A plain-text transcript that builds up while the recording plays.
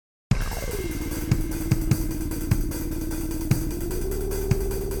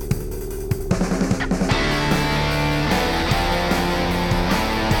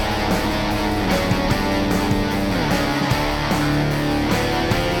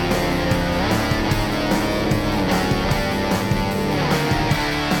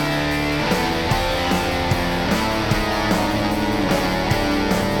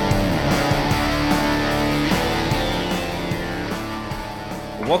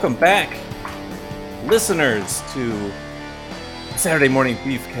Welcome back, listeners, to Saturday Morning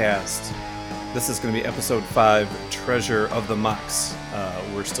Beefcast. This is going to be episode 5, Treasure of the Moks.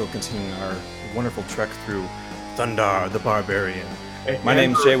 We're still continuing our wonderful trek through Thundarr the Barbarian. My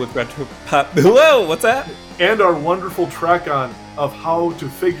name's Jay with Retro Pop. Whoa, what's that? And our wonderful trek of how to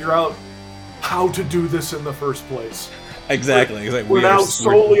figure out how to do this in the first place. Exactly. We're now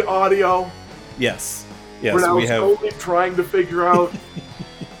solely audio. Yes. We're now solely trying to figure out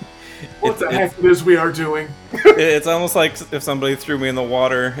what the heck it is we are doing. It's almost like if somebody threw me in the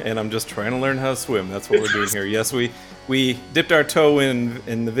water and I'm just trying to learn how to swim. That's what we're doing here. Yes, we dipped our toe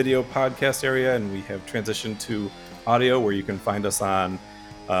in the video podcast area, and we have transitioned to audio, where you can find us on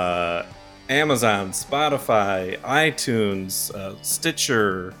Amazon, Spotify, iTunes,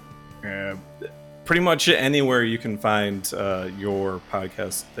 Stitcher, pretty much anywhere you can find your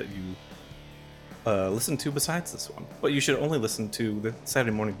podcast that you listen to besides this one. But you should only listen to the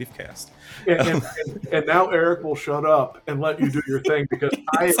Saturday Morning Beefcast. And now Eric will shut up and let you do your thing, because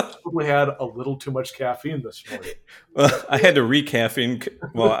I probably had a little too much caffeine this morning. Well, I had to re-caffeine.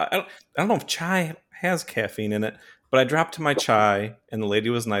 Well, I don't know if chai has caffeine in it, but I dropped my chai, and the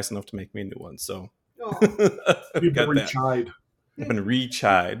lady was nice enough to make me a new one. So You've been re-chied. I've been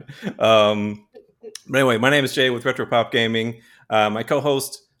re-chied. But anyway, my name is Jay with Retro Pop Gaming. My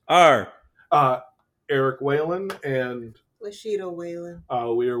co-hosts are Eric Whalen and Lashida Whalen.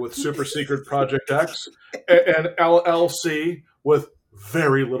 We are with Super Secret Project X and LLC with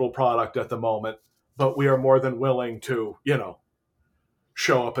very little product at the moment, but we are more than willing to,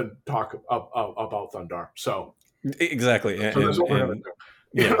 show up and talk about Thundarr. So exactly, and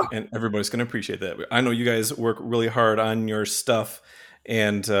everybody's going to appreciate that. I know you guys work really hard on your stuff,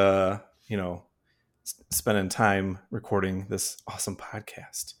 and spending time recording this awesome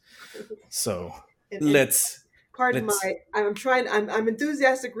podcast. So I'm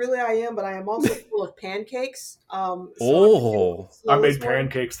enthusiastic, really I am, but I am also full of pancakes. I made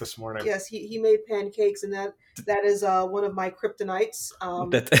pancakes this morning. Yes, he made pancakes, and that is one of my kryptonites.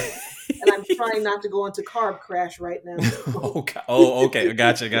 And I'm trying not to go into carb crash right now. Okay.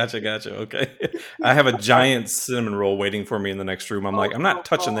 Gotcha. Okay. I have a giant cinnamon roll waiting for me in the next room. I'm not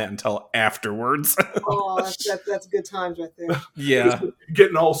touching that until afterwards. That's good times right there. Yeah.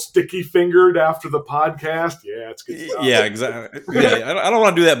 Getting all sticky fingered after the podcast. Yeah, it's good stuff. Yeah, exactly. Yeah, I don't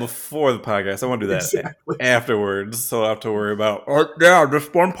want to do that before the podcast. I want to do that afterwards, so I don't have to worry about,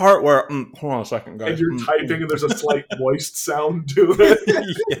 just one part where, hold on a second, guys. And you're typing and there's a slight moist sound to it.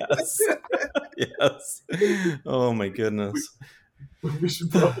 Yes. Oh my goodness. We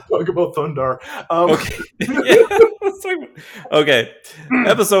should probably talk about Thundarr. Okay.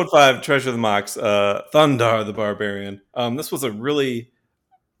 Episode 5, Treasure of the Moks, Thundarr the Barbarian. This was a really...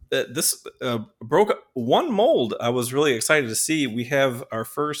 this broke one mold. I was really excited to see. We have our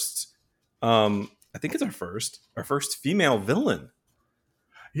first... I think it's our first female villain.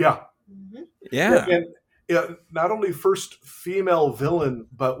 Yeah. Mm-hmm. Yeah. And not only first female villain,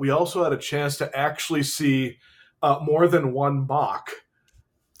 but we also had a chance to actually see more than one Mok.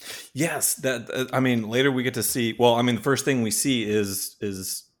 Yes, later we get to see. Well, the first thing we see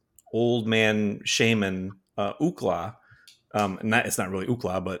is old man shaman Ukla. It's not really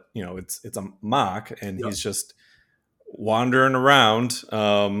Ukla, but it's a Mok, and he's just wandering around.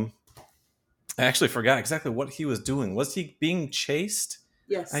 I actually forgot exactly what he was doing. Was he being chased?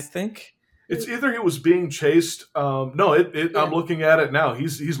 Yes, I think. It's either he was being chased. I'm looking at it now.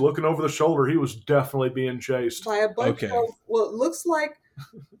 He's looking over the shoulder. He was definitely being chased by a bunch of what looks like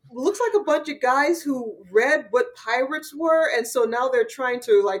a bunch of guys who read what pirates were, and so now they're trying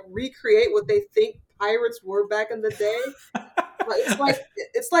to recreate what they think pirates were back in the day.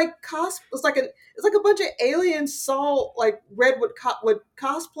 It's like a bunch of aliens saw read what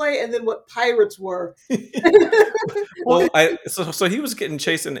cosplay and then what pirates were. Well, so he was getting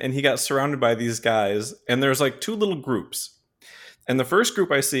chased and he got surrounded by these guys, and there's two little groups. And the first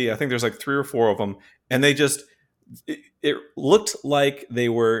group I see, I think there's 3 or 4 of them, and they just it looked like they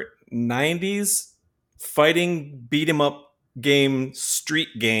were 90s fighting beat 'em up game street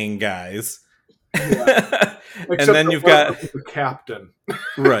gang guys. Yeah. And then you've got the captain,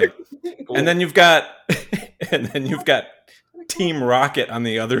 right? And then you've got Team Rocket on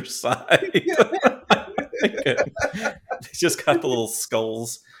the other side. They just got the little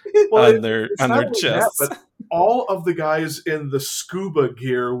skulls on their chests. But all of the guys in the scuba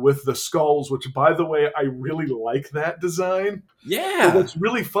gear with the skulls, which, by the way, I really like that design. Yeah. And what's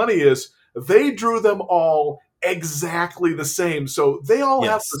really funny is they drew them all exactly the same. So they all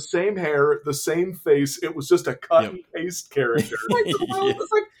have the same hair, the same face. It was just a cut and paste character.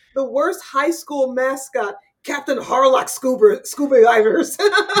 It's like the worst high school mascot. Captain Harlock scuba divers. Yeah,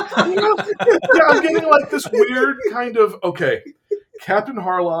 I'm getting like this weird kind of Captain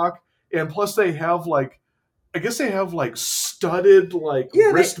Harlock, and plus they have like, I guess they have like studded like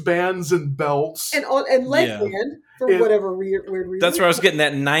wristbands and belts and leg band for whatever weird reason. That's where I was getting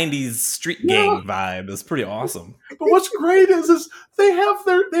that '90s street gang vibe. It's pretty awesome. But what's great is they have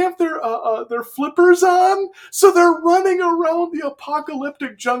their flippers on, so they're running around the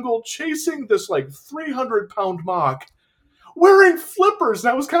apocalyptic jungle chasing this like 300-pound Mok wearing flippers.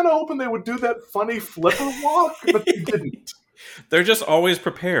 And I was kind of hoping they would do that funny flipper walk, but they didn't. They're just always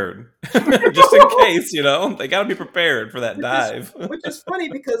prepared, just in case, They got to be prepared for that dive. Which is funny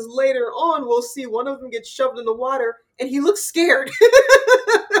because later on we'll see one of them get shoved in the water and he looks scared.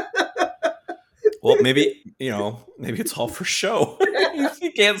 Well, maybe it's all for show.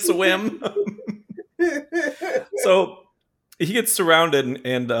 He can't swim. So he gets surrounded,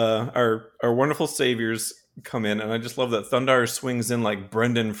 and our wonderful saviors come in, and I just love that Thundarr swings in like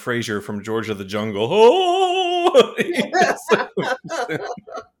Brendan Fraser from George of the Jungle. Oh!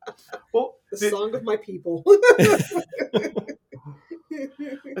 Well, the song of my people.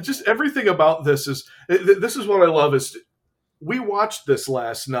 Just everything about this is what I love is we watched this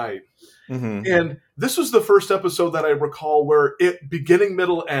last night, and this was the first episode that I recall where it beginning,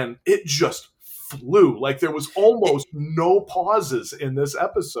 middle, end, it just flew. Like there was almost no pauses in this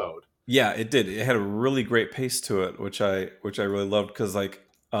episode. Yeah, it did. It had a really great pace to it, which I really loved because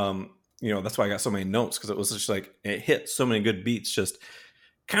that's why I got so many notes, because it was just like it hit so many good beats just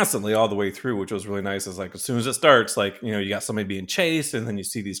constantly all the way through, which was really nice. It's like as soon as it starts, like you got somebody being chased, and then you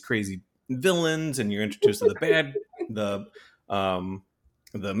see these crazy villains, and you're introduced to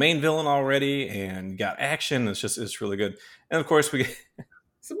the main villain already, and you got action. It's really good, and of course we.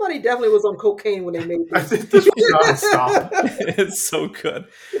 Somebody definitely was on cocaine when they made this. I think this was nonstop. It's so good.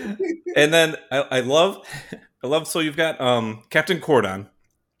 And then I love. So you've got Captain Cordon.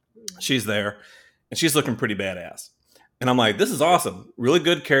 She's there, and she's looking pretty badass. And I'm like, this is awesome. Really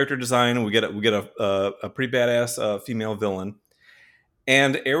good character design. We get a pretty badass female villain.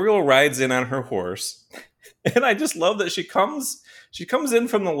 And Ariel rides in on her horse, and I just love that she comes in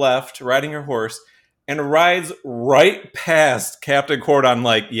from the left, riding her horse, and rides right past Captain Cordon.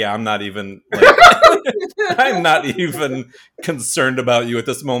 Like, yeah, I'm not even concerned about you at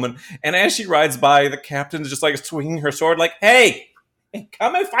this moment. And as she rides by, the captain's just like swinging her sword, like, hey,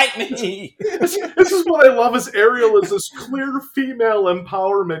 come and fight me. This is what I love, is Ariel is this clear female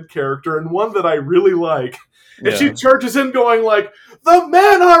empowerment character, and one that I really like. And she charges in going like, the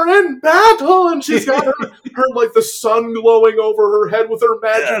men are in battle, and she's got her like the sun glowing over her head with her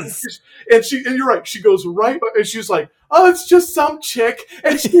magic. Yes. And you're right, she goes right, and she's like, oh, it's just some chick,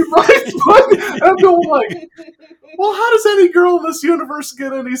 and she rides by, and I'm going like, well, how does any girl in this universe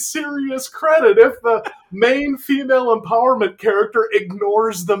get any serious credit if the main female empowerment character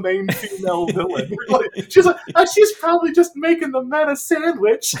ignores the main female villain? She's like, she's probably just making the men a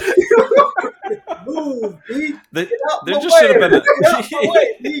sandwich. Move, Pete. There just should have been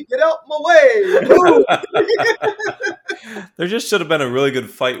get out my way. Move. There just should have been a really good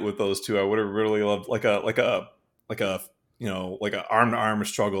fight with those two. I would have really loved like a arm to arm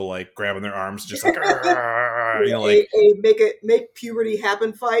struggle, like grabbing their arms, just like make puberty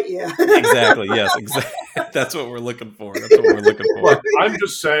happen fight. Yeah, exactly. Yes, exactly. That's what we're looking for. Look, I'm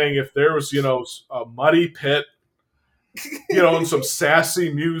just saying, if there was a muddy pit, and some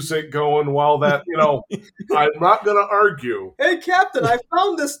sassy music going while that, I'm not going to argue. Hey, Captain, I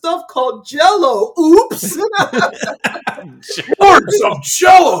found this stuff called Jello. Oops. Lords of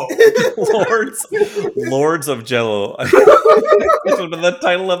Jello. Lords of Jello. This would have been the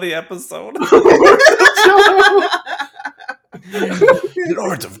title of the episode.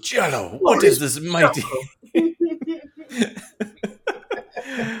 Lords of Jello. What is this mighty?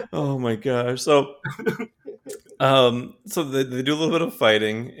 Oh my gosh. So they do a little bit of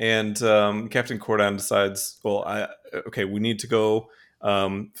fighting, and Captain Cordon decides, well, we need to go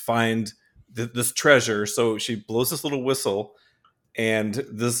find this treasure. So she blows this little whistle, and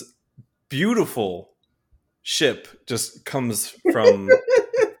this beautiful ship just comes from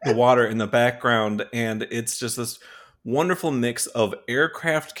the water in the background, and it's just this wonderful mix of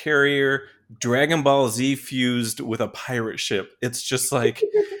aircraft carrier, Dragon Ball Z fused with a pirate ship. It's just like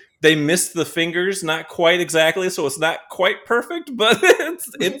they missed the fingers, not quite exactly, so it's not quite perfect, but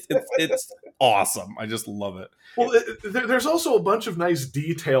it's awesome. I just love it. Well, there's also a bunch of nice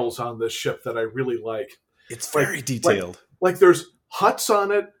details on this ship that I really like. It's very detailed. Like there's huts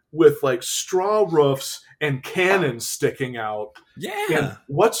on it with like straw roofs and cannons sticking out. Yeah. And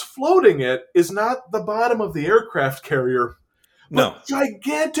what's floating it is not the bottom of the aircraft carrier, No.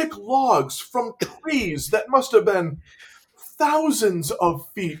 gigantic logs from trees that must have been thousands of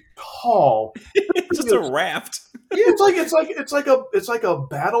feet tall. Just a raft. It's like a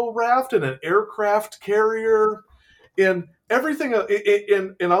battle raft and an aircraft carrier and everything.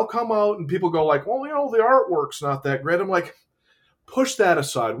 And I'll come out and people go like, well, the artwork's not that great. I'm like, push that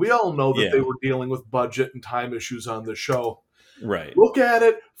aside. We all know that they were dealing with budget and time issues on the show. Right. Look at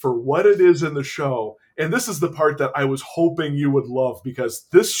it for what it is in the show. And this is the part that I was hoping you would love, because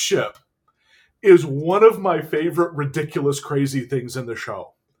this ship is one of my favorite ridiculous, crazy things in the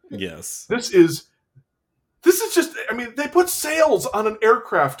show. Yes. This is just, I mean, they put sails on an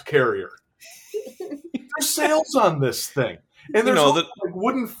aircraft carrier. There's sails on this thing. And there's like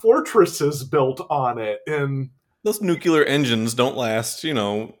wooden fortresses built on it. And those nuclear engines don't last,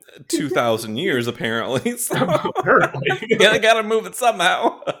 2,000 years, apparently. So apparently. Yeah, they gotta move it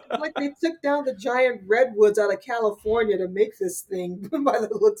somehow. Like they took down the giant redwoods out of California to make this thing, by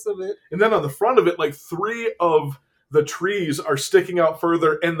the looks of it. And then on the front of it, like 3 of the trees are sticking out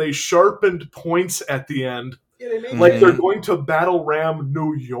further, and they sharpened points at the end. Yeah, they made like they're going to battle ram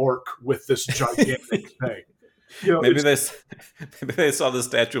New York with this gigantic thing. Maybe they saw the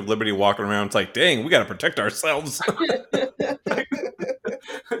Statue of Liberty walking around. It's like, dang, we got to protect ourselves.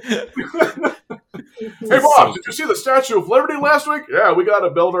 Hey, boss, did you see the Statue of Liberty last week? Yeah, we got to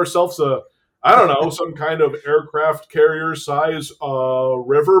build ourselves some kind of aircraft carrier size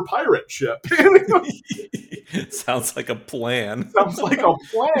river pirate ship. Sounds like a plan. I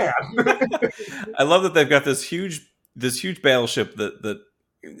love that they've got this huge battleship that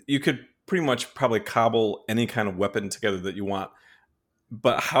you could pretty much probably cobble any kind of weapon together that you want.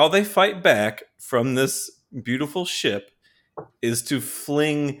 But how they fight back from this beautiful ship is to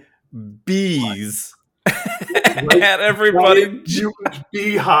fling bees at everybody.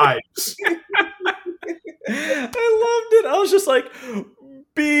 Beehives. I loved it. I was just like,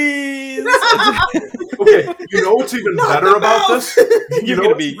 bees. Okay, you know what's even better about this?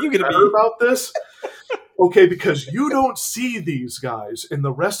 About this? Okay, because you don't see these guys in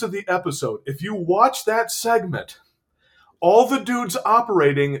the rest of the episode. If you watch that segment, all the dudes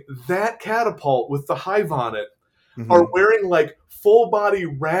operating that catapult with the hive on it are wearing like full body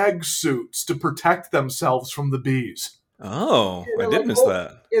rag suits to protect themselves from the bees. Oh, I did miss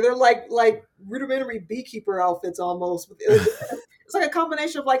that. Yeah, they're like rudimentary beekeeper outfits almost. It's like a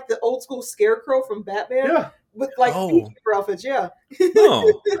combination of like the old school Scarecrow from Batman with like beekeeper outfits. Yeah.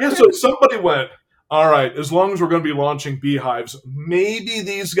 Oh. Yeah. So somebody went, all right, as long as we're going to be launching beehives, maybe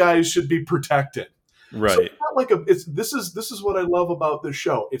these guys should be protected. Right. So it's not like this is what I love about this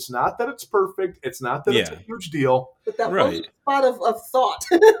show. It's not that it's perfect. It's not that it's a huge deal. But that one spot of thought.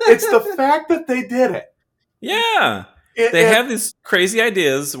 It's the fact that they did it. Yeah. They have these crazy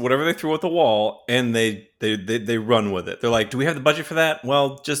ideas, whatever they throw at the wall, and they run with it. They're like, do we have the budget for that?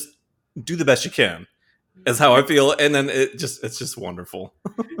 Well, just do the best you can. Is how I feel, and then it's just wonderful.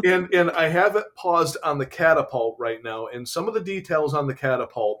 and I have it paused on the catapult right now, and some of the details on the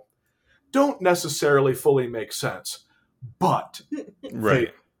catapult don't necessarily fully make sense, but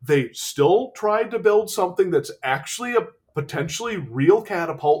they still tried to build something that's actually a potentially real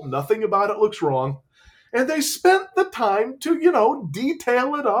catapult. Nothing about it looks wrong, and they spent the time to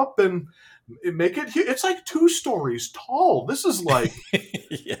detail it up and make it. It's like 2 stories tall. This is like,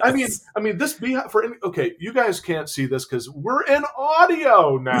 yes. I mean, this beehive okay, you guys can't see this because we're in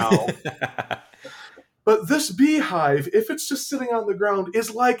audio now. But this beehive, if it's just sitting on the ground, is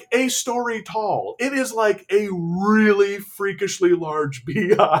like a story tall. It is like a really freakishly large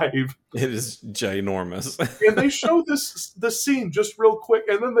beehive. It is ginormous. And they show the scene just real quick,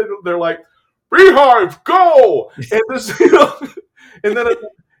 and then they're like, "Beehive, go!" And this, and then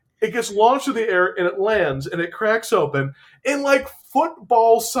it gets launched through the air, and it lands, and it cracks open, and like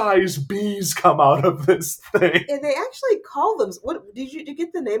football-sized bees come out of this thing. And they actually call them. What did you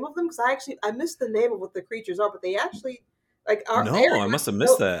get the name of them? Because I missed the name of what the creatures are, but they actually I must have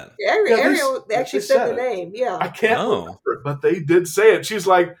missed that. Ariel actually said the name. Yeah, I can't remember it, but they did say it. She's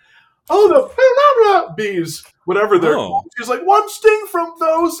like, "Oh, the bees, whatever they're called." She's like, "One sting from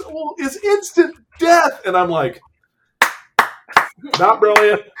those is instant death," and I'm like, not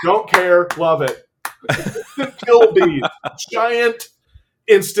brilliant, don't care, love it. Instant kill bees. Giant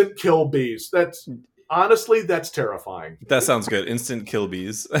instant kill bees. That's terrifying. That sounds good. Instant kill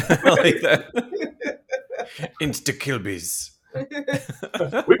bees. I like that. Instant kill bees.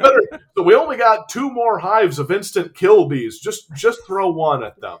 We only got 2 more hives of instant kill bees. Just throw one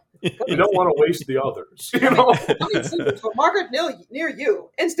at them. You don't want to waste the others. Margaret near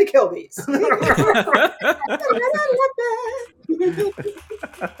you. Instant kill bees.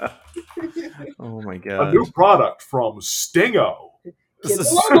 Oh my god. A new product from Stingo.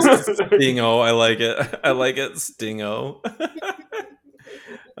 Stingo, I like it. I like it, Stingo.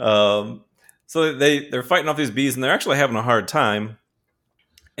 So they're fighting off these bees, and they're actually having a hard time.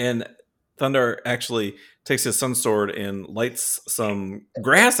 And Thundarr actually takes his sun sword and lights some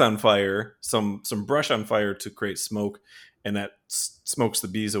grass on fire, some brush on fire to create smoke, and that smokes the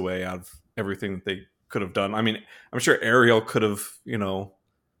bees away out of everything that they could have done. I mean, I'm sure Ariel could have,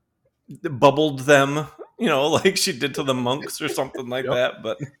 bubbled them, like she did to the monks or something like that.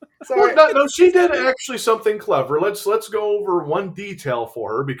 But no, she did actually something clever. Let's go over one detail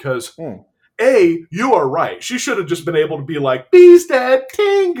for her because. A, you are right. She should have just been able to be like, bees dead,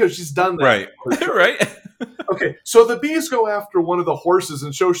 ting, because she's done that. Right. Right. Okay, so the bees go after one of the horses,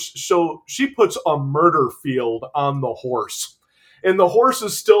 and so she puts a murder field on the horse. And the horse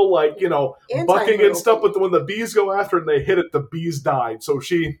is still like, bucking and stuff, but when the bees go after it and they hit it, the bees died. So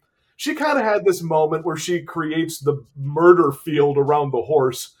she kind of had this moment where she creates the murder field around the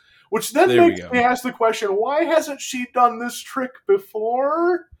horse, which then makes me ask the question, why hasn't she done this trick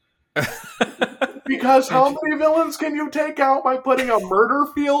before? Because how many villains can you take out by putting a murder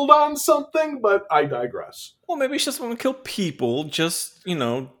field on something? But I digress. Well, maybe she doesn't want to kill people, just,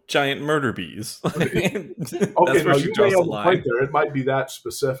 giant murder bees. Okay, that's where she draws the line. There. It might be that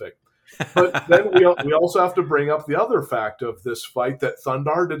specific. But then we also have to bring up the other fact of this fight, that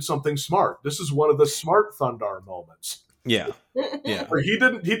Thundarr did something smart. This is one of the smart Thundarr moments. Yeah. Where he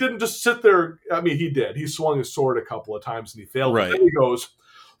didn't just sit there. I mean, he did. He swung his sword a couple of times and he failed. Right. And then he goes,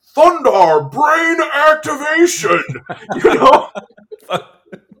 Thundarr, brain activation!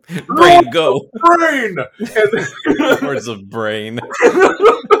 Brain go. Brain! Words of brain.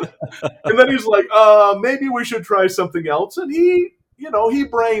 And then he's like, maybe we should try something else. And he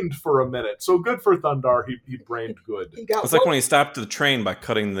brained for a minute. So good for Thundarr. He brained good. It's like when he stopped the train by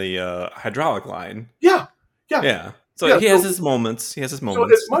cutting the hydraulic line. Yeah. So he has his moments. So as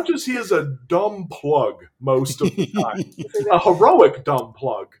much as he is a dumb plug most of the time, a heroic dumb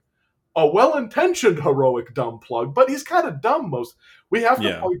plug, a well-intentioned heroic dumb plug, but he's kind of dumb most. We have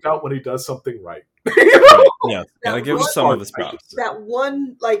to point out when he does something right. Yeah, gotta give him some of his props. That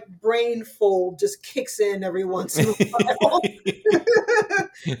one brain fold just kicks in every once in a while.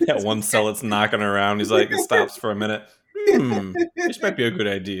 That one cell that's knocking around. He's like, it stops for a minute. This might be a good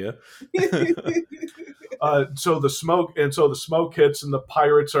idea. So the smoke hits, and the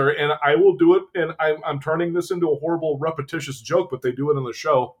pirates are, and I will do it, and I'm turning this into a horrible repetitious joke, but they do it on the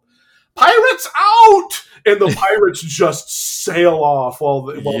show. Pirates out! And the pirates just sail off while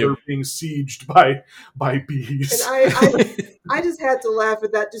they're being sieged by bees. And I just had to laugh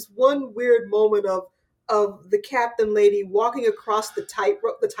at that. Just one weird moment of the captain lady walking across the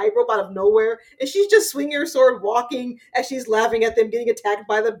tightrope out of nowhere, and she's just swinging her sword, walking as she's laughing at them getting attacked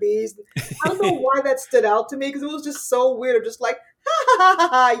by the bees. I don't know why that stood out to me, because it was just so weird. I'm just like, ha ha ha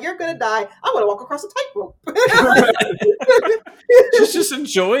ha, you're gonna die. I'm gonna walk across the tightrope. She's just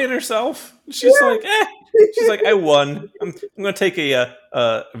enjoying herself. She's like, She's like, I won. I'm gonna take a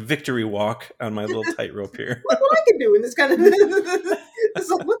victory walk on my little tightrope here. Look what I can do in this kind of. It's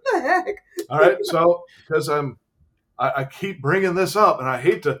like, what the heck? All right, so because I keep bringing this up, and I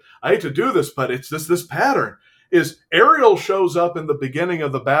hate to do this, but it's this pattern. Is Ariel shows up in the beginning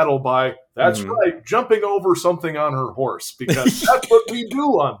of the battle by, that's right, jumping over something on her horse, because that's what we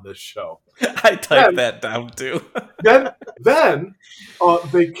do on this show. I typed that down too. then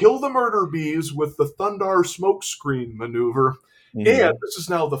they kill the murder bees with the Thundarr smokescreen maneuver, and this is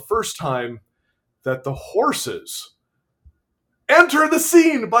now the first time that the horses enter the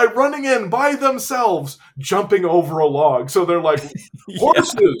scene by running in by themselves, jumping over a log. So they're like,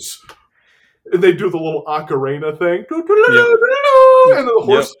 horses! And they do the little ocarina thing. And then the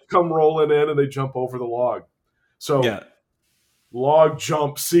horses come rolling in and they jump over the log. So, log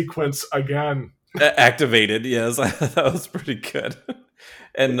jump sequence again. Activated, yes. That was pretty good.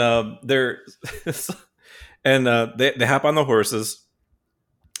 And they hop on the horses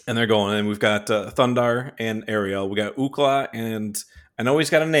and they're going. And we've got Thundarr and Ariel. We got Ukla, and I know he's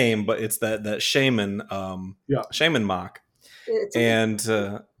got a name, but it's that shaman, shaman Mok. And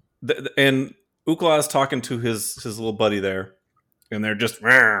Ukla is talking to his little buddy there, and they're just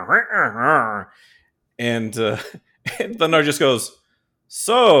and Thundarr just goes,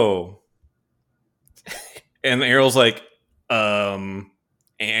 so, and Ariel's like, and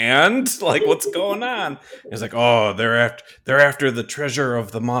like, what's going on? He's like, oh, they're after the treasure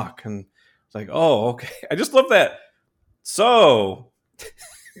of the Mok, and it's like, oh, okay. I just love that. So.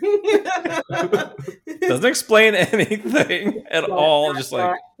 Doesn't explain anything at all. Just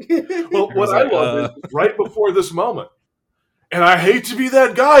like, well, what I love is right before this moment, and I hate to be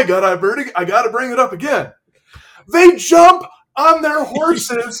that guy, I gotta bring it up again. They jump on their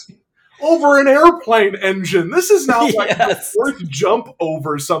horses over an airplane engine. This is now like the fourth jump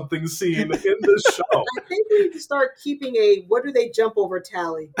over something scene in this show. I think we need to start keeping a what do they jump over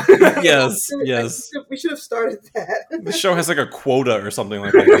tally. Yes. We should have started that. The show has like a quota or something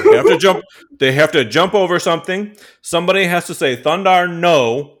like that. They have to jump over something. Somebody has to say Thundarr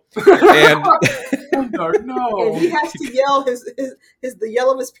no. And Thundarr no. And he has to yell the yell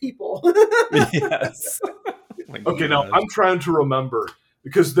of his people. Yes. Okay, now I'm trying to remember.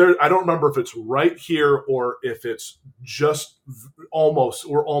 Because I don't remember if it's right here or if it's just we're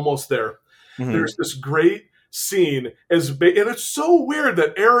almost there. Mm-hmm. There's this great scene, and it's so weird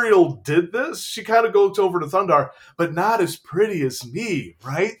that Ariel did this. She kind of goes over to Thundarr, but not as pretty as me,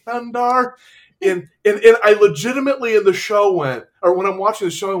 right, Thundarr? And I legitimately in the show when I'm watching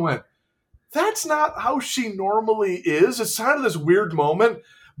the show, I went, that's not how she normally is. It's kind of this weird moment,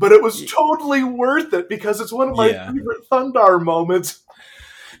 but it was totally worth it because it's one of my favorite Thundarr moments.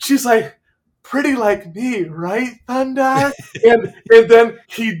 She's like, pretty like me, right, Thundarr? and then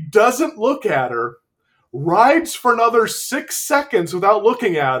he doesn't look at her, rides for another 6 seconds without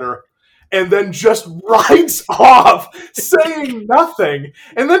looking at her, and then just rides off, saying nothing.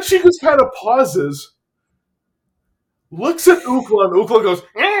 And then she just kind of pauses, looks at Ookla, and Ookla goes,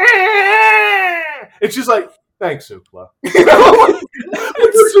 Aah! And she's like, thanks, Ookla.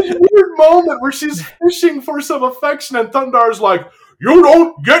 It's a weird moment where she's fishing for some affection, and Thundarr's like, you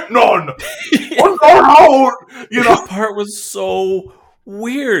don't get none. Out. That part was so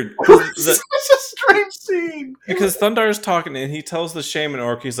weird. It's such a strange scene. Because Thundarr's talking and he tells the shaman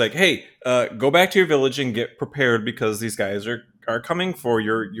orc, he's like, hey, go back to your village and get prepared because these guys are coming for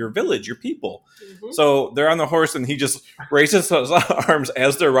your village, your people. Mm-hmm. So they're on the horse and he just raises his arms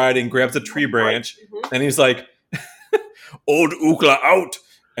as they're riding, grabs a tree branch, and he's like, old Ookla out.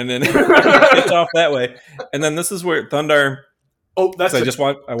 And then gets off that way. And then this is where Thundarr... Oh, that's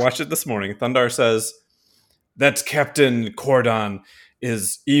I watched it this morning. Thundarr says that Captain Cordon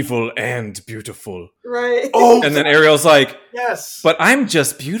is evil and beautiful. Right. Oh, and then Ariel's like, yes. But I'm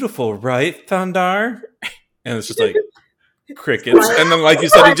just beautiful, right, Thundarr? And it's just like crickets. And then, like you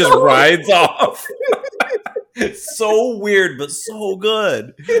said, he just rides off. It's so weird, but so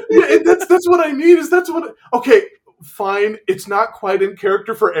good. Yeah, that's what I mean. Okay, fine. It's not quite in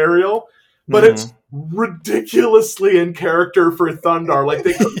character for Ariel, but it's ridiculously in character for Thundarr. Like,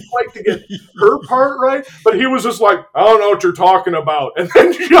 they couldn't quite to get her part right, but he was just like, I don't know what you're talking about, and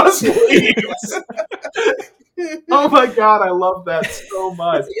then just leaves. Oh my god, I love that so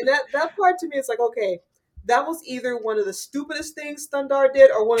much. And that part to me, it's like, okay, that was either one of the stupidest things Thundarr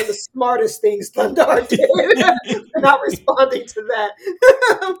did or one of the smartest things Thundarr did. Not responding to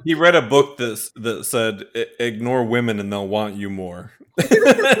that. He read a book that said, ignore women and they'll want you more.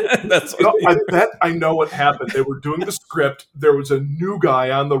 That's what I know what happened. They were doing the script. There was a new guy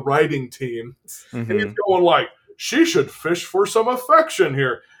on the writing team. And he's going like, she should fish for some affection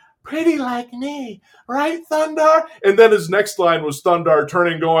here. Pretty like me, right, Thundarr? And then his next line was Thundarr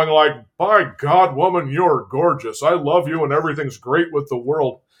turning, going like, by God, woman, you're gorgeous. I love you and everything's great with the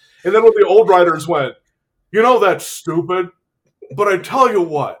world. And then when the old writers went, that's stupid. But I tell you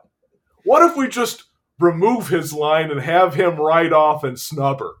what if we just remove his line and have him ride off and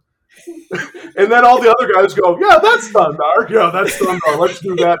snub her? And then all the other guys go, yeah, that's Thundarr. Yeah, that's Thundarr. Let's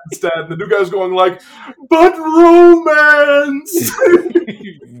do that instead. And the new guy's going like, but romance.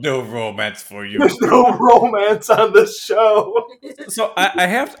 No romance for you. There's no romance on this show. So I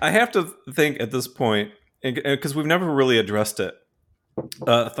have to think at this point, because we've never really addressed it,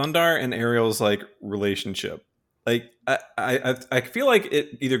 Thundarr and Ariel's like relationship. Like I feel like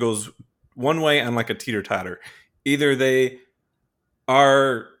it either goes one way on like a teeter-totter. Either they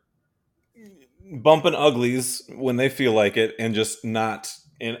are bumping uglies when they feel like it and just not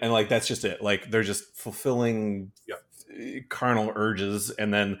and like that's just it. Like they're just fulfilling carnal urges,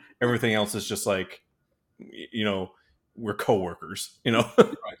 and then everything else is just like, we're coworkers,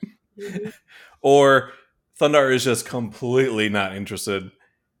 Right. Or Thundarr is just completely not interested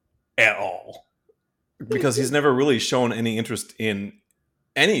at all, because he's never really shown any interest in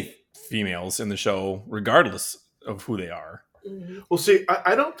any females in the show, regardless of who they are. Well, see,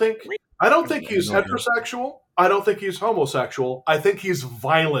 I don't think he's heterosexual. I don't think he's homosexual. I think he's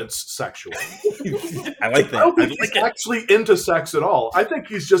violence sexual. I like that. I don't think he's actually into sex at all. I think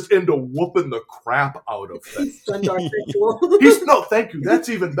he's just into whooping the crap out of things. He's Thundarr sexual. No, thank you. That's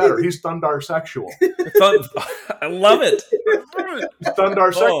even better. He's Thundarr sexual. I love it.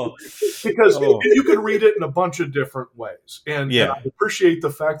 Thundarr sexual. Because you could read it in a bunch of different ways. And I appreciate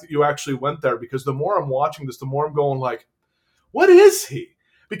the fact that you actually went there, because the more I'm watching this, the more I'm going like, what is he?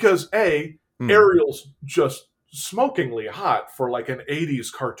 Because Hmm. Ariel's just smokingly hot for like an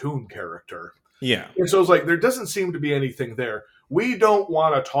 80s cartoon character. Yeah. And so it's like, there doesn't seem to be anything there. We don't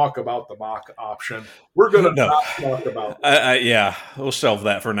want to talk about the mock option. We're going to No. not talk about Yeah, we'll shelve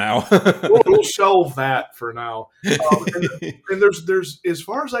that for now. we'll shelve that for now. And there's, as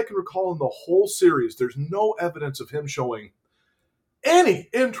far as I can recall in the whole series, there's no evidence of him showing any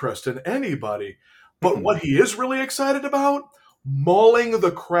interest in anybody. But what he is really excited about, mauling the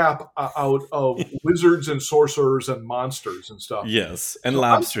crap out of wizards and sorcerers and monsters and stuff. Yes, and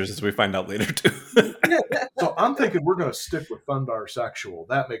lobsters, as we find out later too. So I'm thinking we're going to stick with Thundarr sexual.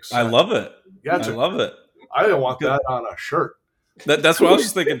 That makes sense. I love it. Yeah, I love it. I don't want that on a shirt. That's what I was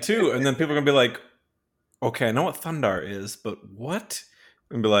just thinking too. And then people are gonna be like, "Okay, I know what Thundarr is, but what?"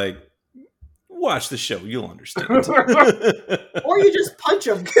 And be like, "Watch the show, you'll understand." Or you just punch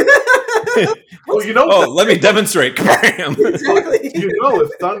him. Well, you know. Let me demonstrate. Exactly. You know,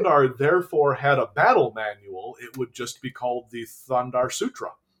 if Thundarr therefore had a battle manual, it would just be called the Thundarr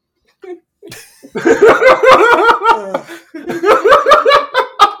Sutra.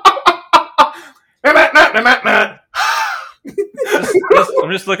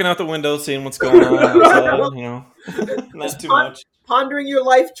 I'm just looking out the window, seeing what's going on outside, not too much. Pondering your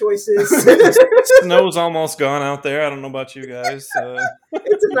life choices. Snow's almost gone out there. I don't know about you guys.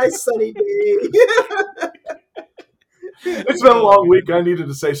 It's a nice sunny day. It's been a long week. I needed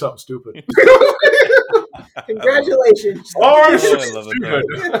to say something stupid. Congratulations. Oh, I love it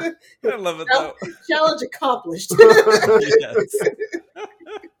though. I love it though. Challenge accomplished. Yes.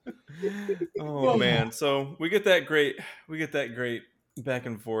 Oh man, so we get that great back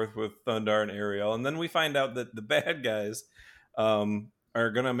and forth with Thundarr and Ariel, and then we find out that the bad guys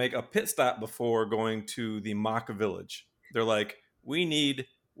are gonna make a pit stop before going to the Mok village. They're like, we need,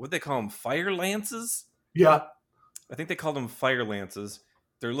 what they call them, fire lances? Yeah. I think they call them fire lances.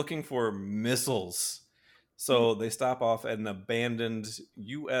 They're looking for missiles. So they stop off at an abandoned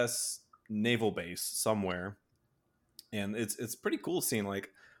U.S. naval base somewhere, and it's pretty cool seeing like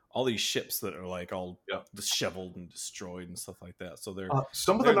all these ships that are like all disheveled and destroyed and stuff like that. So they're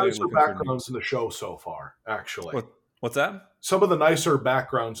some of the nicer backgrounds in the show so far, actually. What's that? Some of the nicer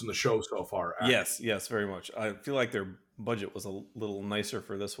backgrounds in the show so far. Actually. Yes, very much. I feel like their budget was a little nicer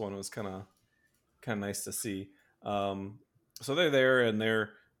for this one. It was kind of nice to see. So they're there and they're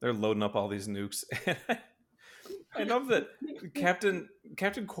loading up all these nukes. I love that Captain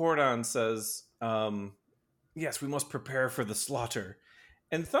Cordon says, "Yes, we must prepare for the slaughter."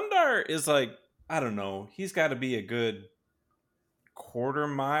 And Thundarr is like, I don't know, he's got to be a good quarter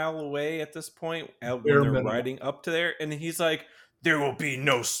mile away at this point when they're riding up to there, and he's like, "There will be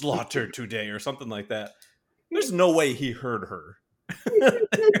no slaughter today," or something like that. There's no way he heard her.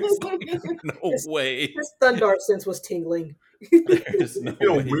 There's no way. His Thundarr sense was tingling. There's no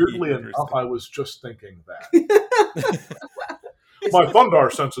way weirdly enough, I was just thinking that. My Thundarr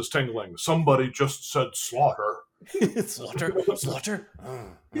sense is tingling. Somebody just said slaughter. Slaughter.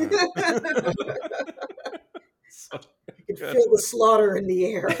 You can feel the slaughter in the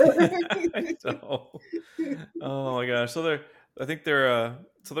air. I know. Oh my gosh! So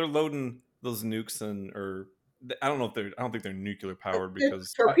they're loading those nukes or I don't think they're nuclear powered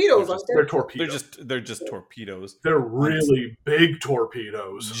because torpedoes. They're torpedoes. They're just torpedoes. They're really big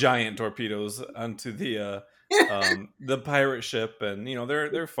torpedoes, giant torpedoes onto the pirate ship, and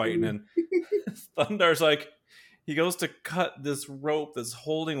they're fighting, and Thundarr's like, he goes to cut this rope that's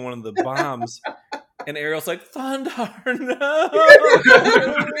holding one of the bombs, and Ariel's like, "Thundarr, no!"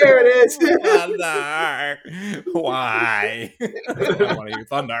 There it is. Thundarr, why? I don't want to hear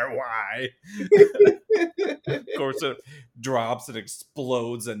Thundarr, why? Of course, it drops and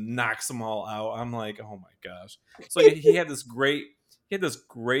explodes and knocks them all out. I'm like, oh my gosh! So he had this great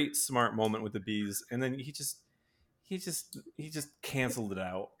smart moment with the bees, and then he just canceled it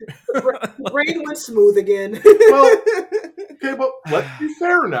out. The brain went smooth again. Well, okay, but let's be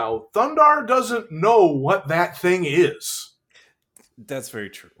fair now. Thundarr doesn't know what that thing is. That's very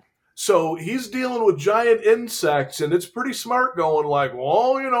true. So he's dealing with giant insects, and it's pretty smart going like,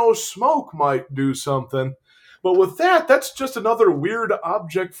 well, smoke might do something. But with that's just another weird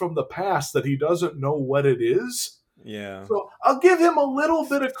object from the past that he doesn't know what it is. Yeah. So I'll give him a little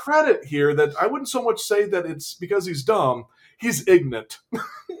bit of credit here that I wouldn't so much say that it's because he's dumb. He's ignorant.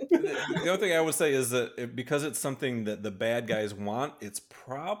 The other thing I would say is that because it's something that the bad guys want, it's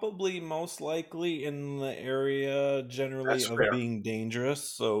probably most likely in the area generally of being dangerous.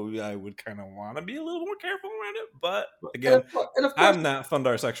 So I would kind of want to be a little more careful around it. But again, and of course, I'm not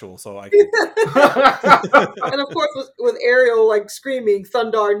Thundarr sexual, so I can. And of course, with Ariel like screaming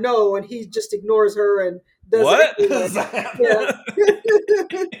 "Thundarr, no!" and he just ignores her and does What? it anyway.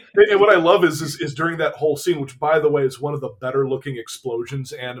 And what I love is during that whole scene, which by the way is one of the better looking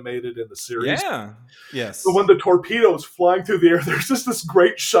explosions animated in the series. Yeah. Yes. But when the torpedo is flying through the air, there's just this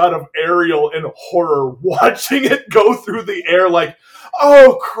great shot of Ariel in horror watching it go through the air like,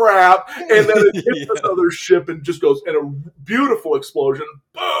 oh crap. And then it hits another ship and just goes in a beautiful explosion.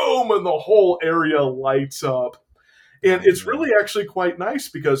 Boom! And the whole area lights up. And it's really actually quite nice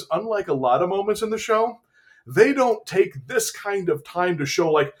because unlike a lot of moments in the show, they don't take this kind of time to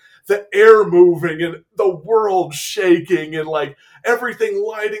show like the air moving and the world shaking and like everything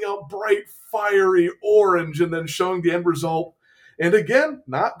lighting up bright, fiery orange and then showing the end result. And again,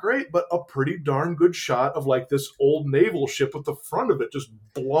 not great, but a pretty darn good shot of like this old naval ship with the front of it just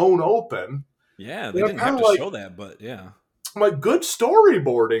blown open. Yeah, they didn't have to show that, but yeah. I'm like, good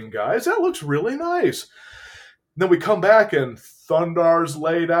storyboarding, guys. That looks really nice. Then we come back and Thundarr's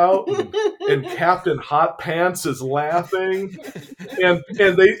laid out and Captain Hot Pants is laughing and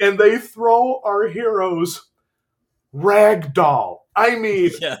they throw our heroes ragdoll. I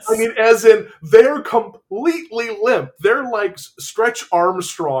mean, as in they're completely limp. They're like Stretch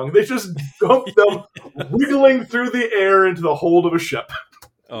Armstrong. They just dump them wiggling through the air into the hold of a ship.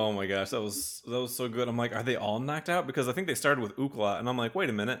 Oh my gosh, that was so good. I'm like, are they all knocked out? Because I think they started with Ukla, and I'm like, wait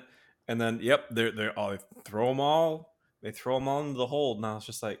a minute. And then, yep, they're all they throw them all into the hold. Now it's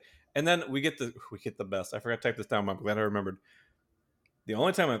just like, and then we get the best. I forgot to type this down, but I'm glad I remembered. The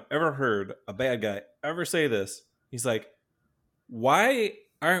only time I've ever heard a bad guy ever say this, he's like, "Why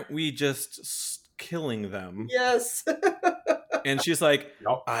aren't we just killing them?" Yes. And she's like,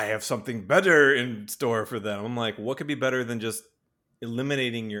 nope. I have something better in store for them. I'm like, what could be better than just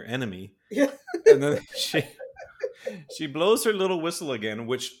eliminating your enemy? Yeah. And then she blows her little whistle again,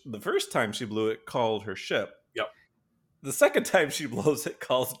 which the first time she blew it called her ship. Yep. The second time she blows it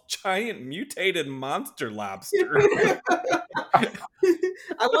calls giant mutated monster lobster.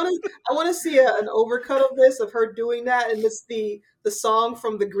 I want to see an overcut of this, of her doing that, and it's the song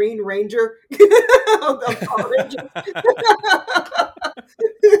from the Green Ranger.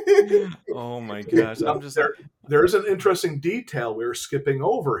 Oh my gosh! I'm just there's an interesting detail we're skipping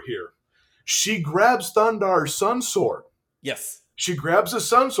over here. She grabs Thundarr's sun sword. Yes. She grabs a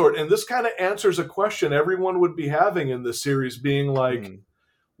sun sword, and this kind of answers a question everyone would be having in this series, being like,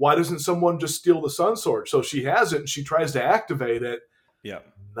 why doesn't someone just steal the sun sword? So she has it, and she tries to activate it. Yeah.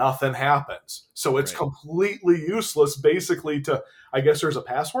 Nothing happens. So it's completely useless, basically, to, I guess there's a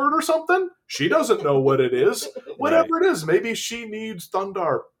password or something? She doesn't know what it is. Whatever it is, maybe she needs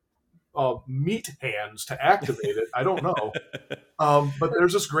Thundarr meat hands to activate it. I don't know. But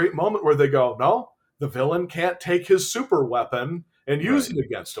there's this great moment where they go, no, the villain can't take his super weapon and use it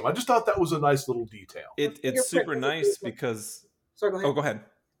against him. I just thought that was a nice little detail. It's super nice because... Sorry, go ahead. Oh, go ahead.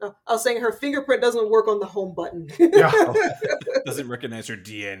 No, I was saying her fingerprint doesn't work on the home button. Yeah. Doesn't recognize her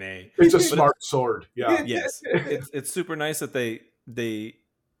DNA. It's a smart sword. Yeah. Yes. It's super nice that they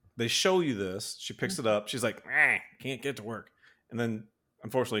show you this. She picks it up. She's like, can't get to work. And then,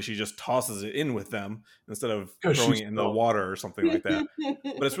 unfortunately, she just tosses it in with them instead of throwing it in the water or something like that.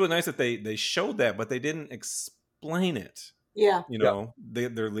 But it's really nice that they showed that, but they didn't explain it. Yeah. You know,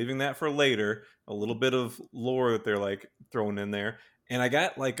 they're leaving that for later. A little bit of lore that they're like throwing in there. And I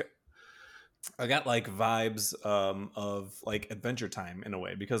got like vibes of like Adventure Time in a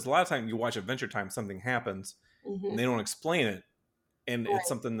way, because a lot of time you watch Adventure Time, something happens and they don't explain it, and it's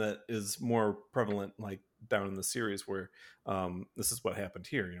something that is more prevalent like down in the series where this is what happened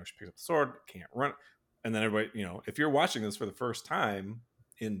here. You know, she picks up the sword, can't run, and then everybody, you know, if you're watching this for the first time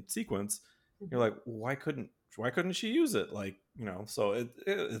in sequence, you're like, why couldn't she use it? Like, you know, so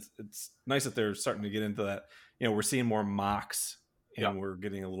it's nice that they're starting to get into that. You know, we're seeing more Moks. And we're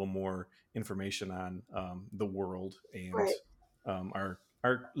getting a little more information on the world and our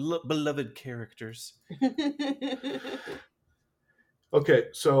beloved characters. Okay,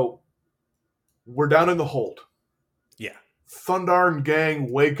 so we're down in the hold. Yeah. Thundarr and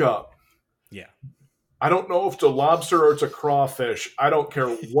gang wake up. Yeah. I don't know if it's a lobster or it's a crawfish. I don't care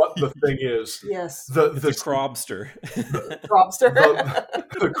what the thing is. Yes. The crobster. Crobster.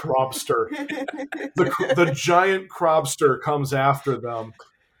 The crobster. The giant crobster comes after them.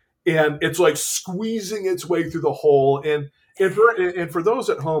 And it's like squeezing its way through the hole. And for those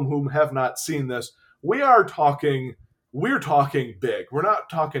at home who have not seen this, we're talking big. We're not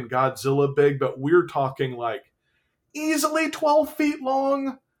talking Godzilla big, but we're talking like easily 12 feet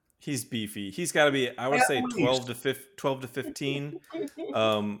long. He's beefy. He's got to be, I would say, 12 to 15.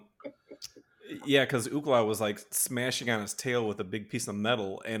 Yeah, because Ukla was like smashing on his tail with a big piece of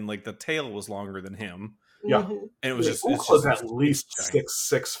metal, and like the tail was longer than him. Yeah, and it was just Ukla's at least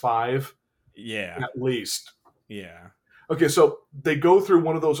 6'5". Yeah. At least. Yeah. Okay, so they go through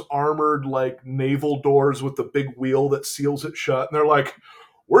one of those armored, like, naval doors with the big wheel that seals it shut, and they're like,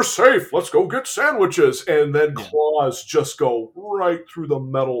 we're safe, let's go get sandwiches. And then claws just go right through the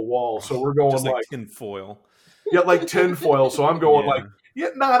metal wall. So we're going just like tin foil. Yeah, like tin foil. So I'm going like,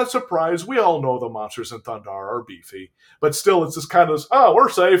 not a surprise. We all know the monsters in Thundarr are beefy. But still, it's just kind of, we're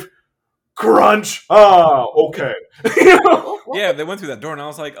safe. Crunch. Okay. Yeah, they went through that door, and I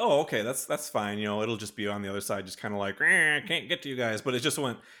was like, "Oh, okay, that's fine. It'll just be on the other side, just kind of like, can't get to you guys." But it just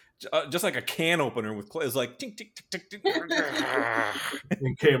went, just like a can opener with clay. It was like, tick, tick, tick, tick, tick.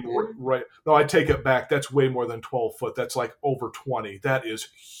 And came right. No, I take it back. That's way more than 12 foot. That's like over 20. That is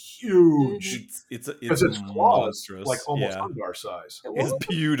huge. It's claws, monstrous. like almost Thundarr size. It's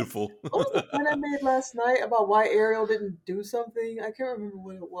beautiful. What was the point I made last night about why Ariel didn't do something? I can't remember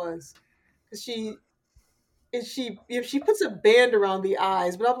what it was. Because she puts a band around the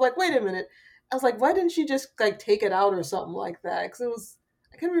eyes, but I'm like, wait a minute. I was like, why didn't she just like take it out or something like that? Because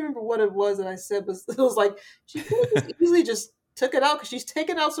I can't remember what it was that I said, but it was like she could have just easily just took it out because she's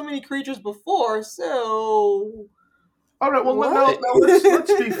taken out so many creatures before. So, all right. Well, now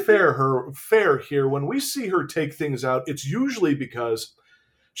let's be fair here. When we see her take things out, it's usually because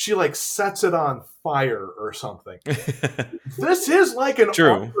she like sets it on fire or something. This is like an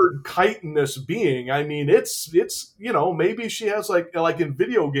armored chitinous being. I mean, it's maybe she has like in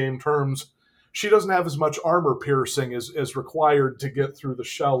video game terms, she doesn't have as much armor piercing as required to get through the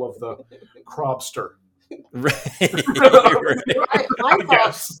shell of the crobster. Right. My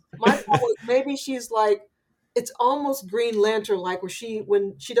thought was maybe she's like, it's almost Green Lantern like, where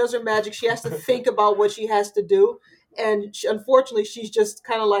when she does her magic, she has to think about what she has to do. And unfortunately, she's just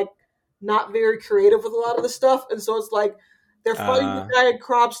kind of like not very creative with a lot of the stuff, and so it's like they're fighting the giant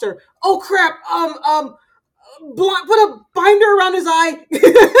crobster. Oh crap! Put a binder around his eye.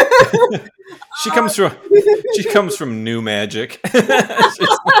 She comes from new magic. I'd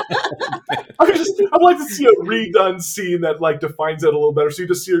like to see a redone scene that like defines it a little better. So you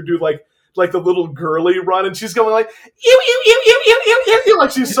just see her do like the little girly run, and she's going like ew,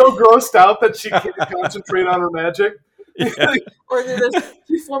 like she's so grossed out that she can't concentrate on her magic. Yeah. Or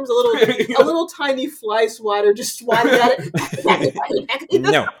she forms a little tiny fly swatter, just swatting at it.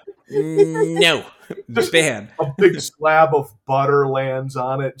 No, just bad. A big slab of butter lands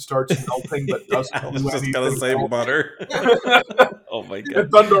on it and starts melting, but doesn't I was just gonna say butter. Oh my god!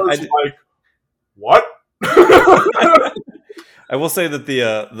 And Thundarr's like, what? I will say that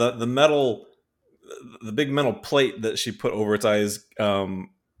the metal, the big metal plate that she put over its eyes,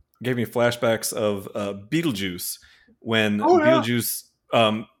 gave me flashbacks of Beetlejuice when Beetlejuice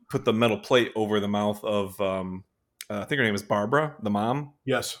put the metal plate over the mouth of I think her name is Barbara, the mom.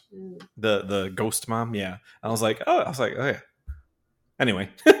 Yes, the ghost mom. Yeah, I was like, oh yeah. Anyway,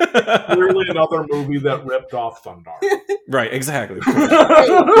 clearly another movie that ripped off Thundarr. Right, exactly.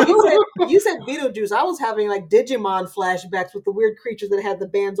 You said Beetlejuice. I was having like Digimon flashbacks with the weird creatures that had the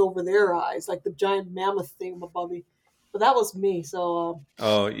bands over their eyes, like the giant mammoth thing above me. But that was me. So.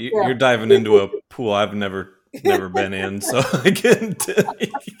 You're diving into a pool I've never been in, so I can't.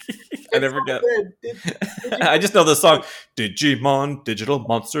 I never got. I just know the song "Digimon, Digital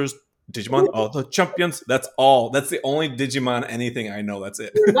Monsters." Digimon are the champions. That's all. That's the only Digimon anything I know. That's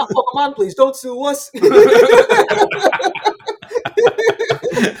it. Not Pokemon, please don't sue us.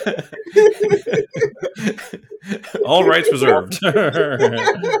 All rights reserved.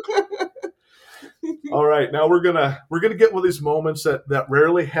 All right, now we're gonna get one of these moments that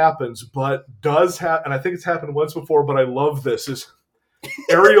rarely happens, but does happen, and I think it's happened once before. But I love this. Is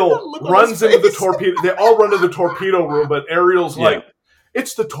Ariel runs into the torpedo? They all run to the torpedo room, but Ariel's like,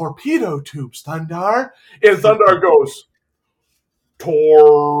 "It's the torpedo tubes, Thundarr," and Thundarr goes,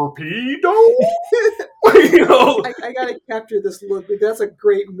 "Torpedo." I gotta capture this look. That's a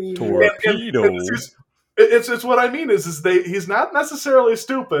great meme. Torpedo. And it's what I mean is he's not necessarily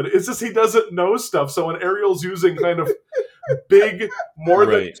stupid. It's just he doesn't know stuff. So when Ariel's using kind of big, more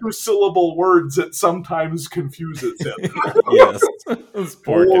than 2-syllable words, it sometimes confuses him. Yes, this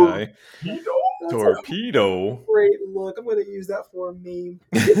poor guy. Torpedo. Great look. I'm going to use that for a meme.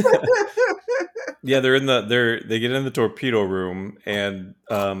 Yeah, they get in the torpedo room, and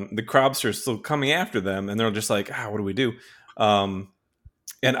the crobster's still coming after them, and they're just like, what do we do?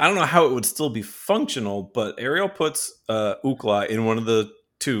 And I don't know how it would still be functional, but Ariel puts Ukla in one of the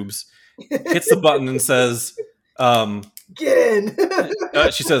tubes, hits the button, and says, "Get in."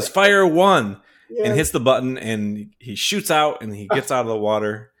 She says, "Fire 1," and hits the button, and he shoots out, and he gets out of the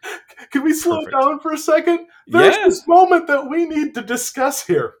water. Can we slow down for a second? There's this moment that we need to discuss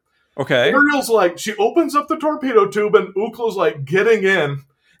here. Okay. Ariel's like, she opens up the torpedo tube, and Ukla's like getting in,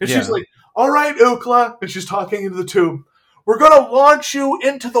 and she's like, all right, Ukla, and she's talking into the tube, we're going to launch you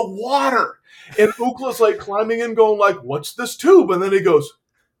into the water. And Ukla's like climbing in going like, what's this tube? And then he goes,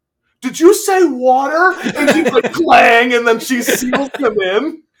 did you say water? And she's like, clang, and then she seals him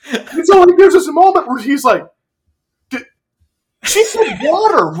in. And so there's this moment where he's like, she said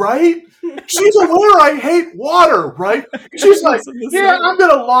water, right? She's aware I hate water, right? She's like, yeah, I'm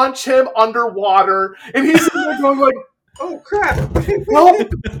going to launch him underwater. And he's going like, oh, crap.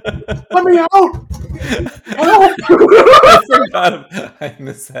 help! Let me out! Help! I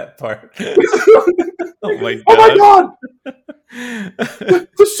missed that part. Oh my god!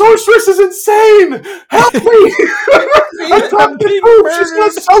 The sorceress is insane! Help me! I'm trying to move! She's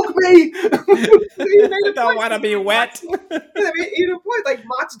gonna soak me! I don't want to be wet. Point, like,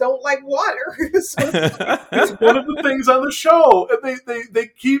 Moks don't like water. It's one of the things on the show, and they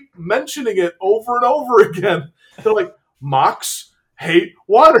keep mentioning it over and over again. They're like, Moks hate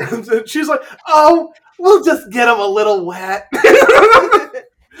water. And she's like, oh, we'll just get them a little wet.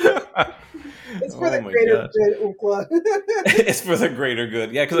 It's for the greater good, Ukla. It's for the greater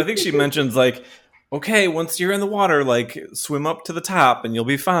good. Yeah, because I think she mentions, like, okay, once you're in the water, like, swim up to the top and you'll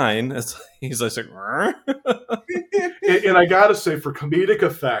be fine. He's like, and I gotta say, for comedic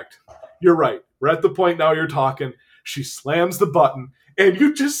effect, you're right. We're at the point now you're talking. She slams the button, and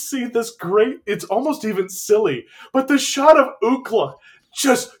you just see this great, it's almost even silly, but the shot of Ukla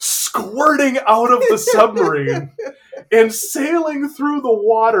just squirting out of the submarine and sailing through the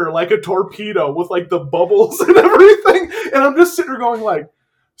water like a torpedo with like the bubbles and everything. And I'm just sitting there going like,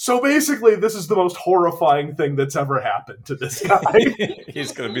 so basically this is the most horrifying thing that's ever happened to this guy.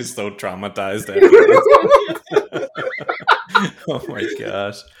 He's going to be so traumatized after this. Oh my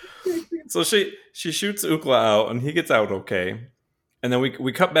gosh. So she shoots Ukla out and he gets out okay. And then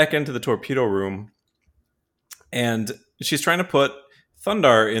we cut back into the torpedo room and she's trying to put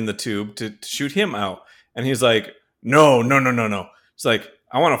Thundarr in the tube to shoot him out. And he's like, no. She's like,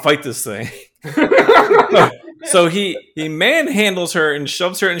 I want to fight this thing. So he manhandles her and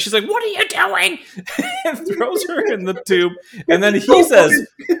shoves her, and she's like, what are you doing? And throws her in the tube. And then he says,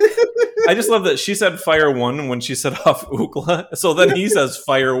 I just love that she said fire one when she set off Ukla. So then he says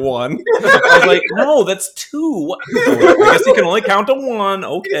fire one. I was like, no, that's two. I guess he can only count to one.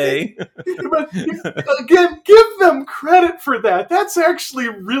 Okay. But again, give them credit for that. That's actually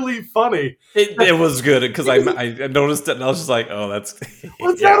really funny. It was good because I noticed it and I was just like, oh, that's.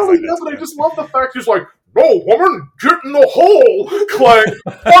 Well, it's not only that, but I just love the fact he's like, no, woman, get in the hole. Clang,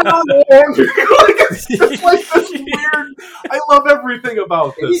 it's just like this weird. I love everything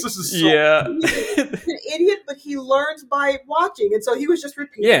about this. This is so he's an idiot, but he learns by watching, and so he was just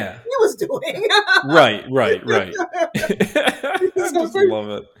repeating what he was doing. Right. I just love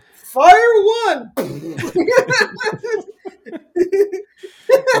it. Fire one.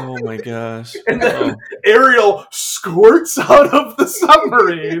 Oh my gosh. And then Ariel squirts out of the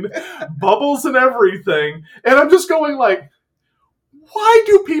submarine, bubbles and everything. And I'm just going like, why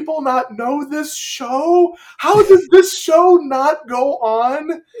do people not know this show? How does this show not go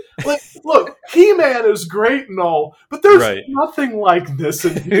on? Like, look, He-Man is great and all, but there's nothing like this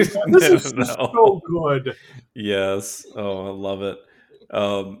in He-Man. This is so good. Yes. Oh, I love it.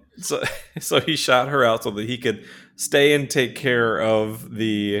 So he shot her out so that he could stay and take care of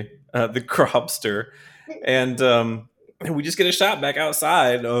the Crobster, and we just get a shot back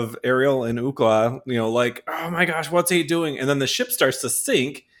outside of Ariel and Ukla, like, oh my gosh, what's he doing? And then the ship starts to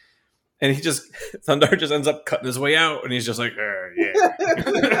sink, and Thundarr just ends up cutting his way out, and he's just like,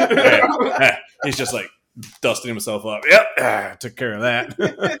 yeah. He's just like dusting himself up. Yep, took care of that.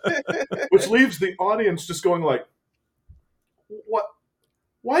 Which leaves the audience just going like, what?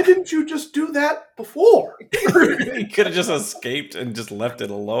 Why didn't you just do that before? He could have just escaped and just left it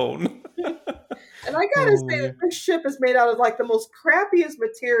alone. And I gotta say that this ship is made out of like the most crappiest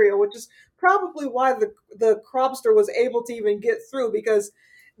material, which is probably why the Crobster was able to even get through, because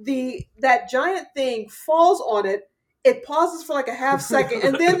that giant thing falls on it, it pauses for like a half second,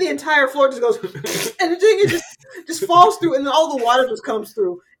 and then the entire floor just goes, and the thing just falls through, and then all the water just comes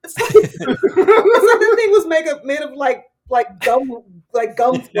through. It's like the thing was made of like gum foil or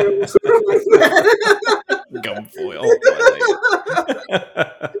something like that. Gum foil.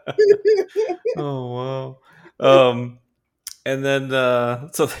 Oh wow. And then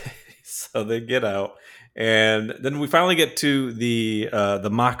so they get out, and then we finally get to the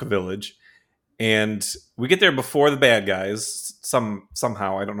Mok village, and we get there before the bad guys.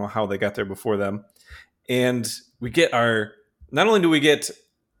 Somehow I don't know how they got there before them, and we get not only do we get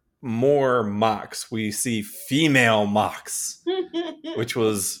more Moks, we see female Moks, which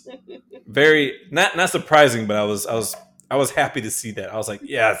was very not surprising, but I was happy to see that. I was like,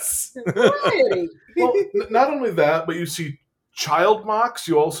 yes. Variety. Well, not only that, but you see child Moks.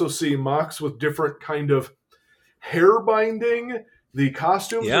 You also see Moks with different kind of hair binding. The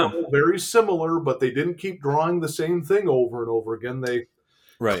costumes are all very similar, but they didn't keep drawing the same thing over and over again. They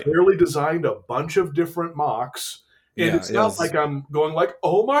clearly designed a bunch of different Moks. And it's not like I'm going like,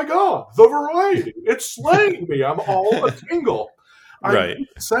 oh my God, the variety. It's slaying me. I'm all a tingle. I'm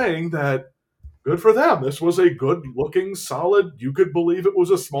saying that good for them. This was a good-looking, solid, you could believe it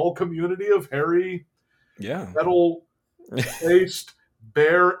was a small community of hairy, metal-faced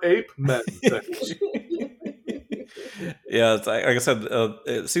bear ape men things. Yeah, it's, like I said,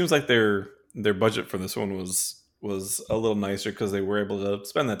 it seems like their budget for this one was a little nicer because they were able to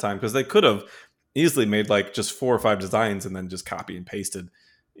spend that time, because they could have easily made like just 4 or 5 designs and then just copy and pasted,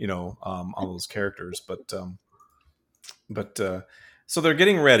 all those characters. But so they're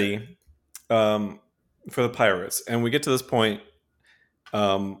getting ready for the pirates, and we get to this point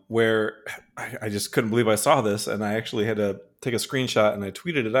where I just couldn't believe I saw this, and I actually had to take a screenshot and I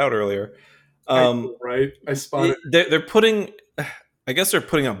tweeted it out earlier. I spotted. They're putting, I guess they're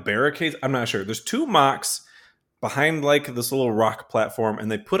putting up barricades. I'm not sure. There's 2 Moks behind like this little rock platform,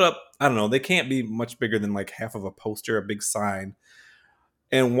 and they put up, I don't know, they can't be much bigger than like half of a poster, a big sign.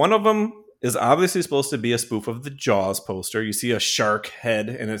 And one of them is obviously supposed to be a spoof of the Jaws poster. You see a shark head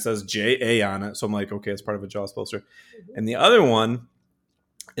and it says JA on it. So I'm like, okay, it's part of a Jaws poster. And the other one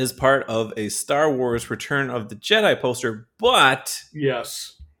is part of a Star Wars Return of the Jedi poster, but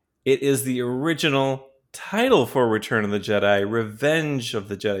it is the original title for Return of the Jedi, Revenge of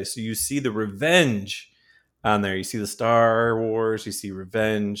the Jedi. So you see the Revenge on there. You see the Star Wars, you see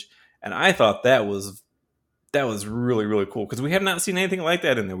Revenge. And I thought that was really, really cool, because we have not seen anything like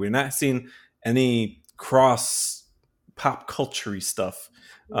that in there. We've not seen any cross pop culture stuff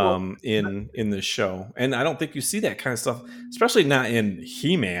in this show. And I don't think you see that kind of stuff, especially not in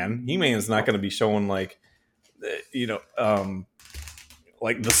He-Man. He-Man is not going to be showing like the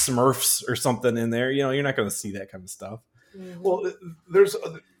Smurfs or something in there. You're not going to see that kind of stuff. Well, there's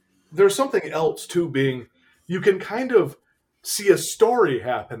something else too, being you can kind of see a story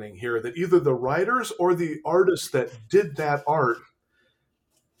happening here, that either the writers or the artists that did that art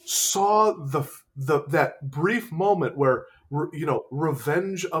saw that brief moment where,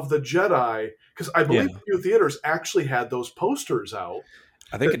 Revenge of the Jedi, because I believe a few theaters actually had those posters out.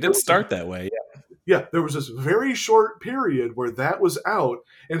 I think it did start that way. Yeah, there was this very short period where that was out,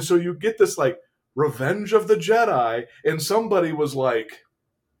 and so you get this like Revenge of the Jedi, and somebody was like,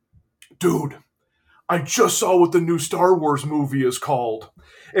 dude, I just saw what the new Star Wars movie is called,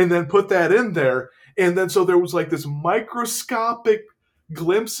 and then put that in there. And then so there was like this microscopic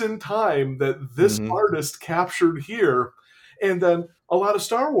glimpse in time that this artist captured here. And then a lot of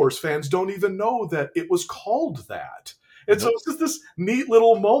Star Wars fans don't even know that it was called that. And so it's just this neat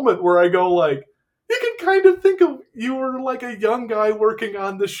little moment where I go like, you can kind of think of, you were like a young guy working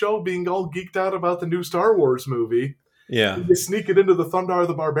on this show being all geeked out about the new Star Wars movie. Yeah. And you sneak it into the Thundarr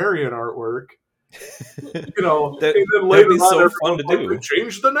the Barbarian artwork. And then later that'd be on, so fun to like, do.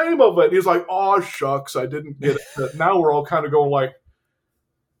 Change the name of it. And he's like, "Oh shucks, I didn't get it." Now we're all kind of going like,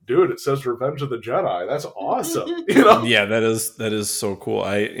 "Dude, it says Revenge of the Jedi. That's awesome." Yeah, that is so cool.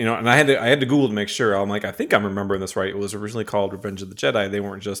 And I had to Google to make sure. I'm like, I think I'm remembering this right. It was originally called Revenge of the Jedi. They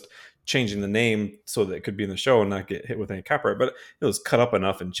weren't just changing the name so that it could be in the show and not get hit with any copyright, but it was cut up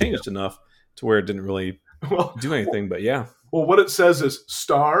enough and changed enough to where it didn't really do anything. But yeah. Well, what it says is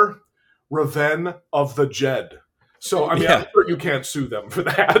Star Revenge of the Jed. So, I mean, I'm sure you can't sue them for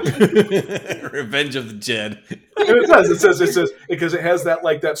that. Revenge of the Jed. And it says, because it has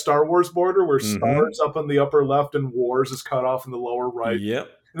that Star Wars border where Star's up in the upper left and Wars is cut off in the lower right. Yep.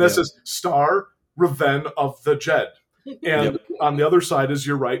 And that says Star Revenge of the Jed. And on the other side is,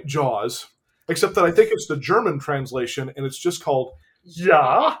 you're right, Jaws. Except that I think it's the German translation, and it's just called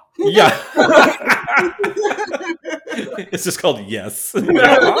Yeah. It's just called Yes.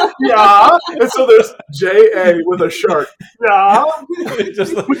 Yeah. And so there's J.A. with a shark. Yeah. Which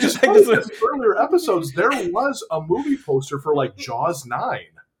is funny, because earlier episodes, there was a movie poster for like Jaws 9.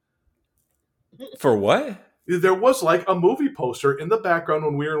 For what? There was like a movie poster in the background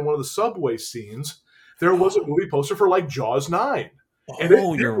when we were in one of the subway scenes. There was a movie poster for like Jaws 9.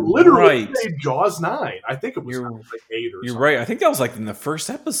 And you're literally right. made Jaws 9. I think it was like 8 or something. You're right. I think that was like in the first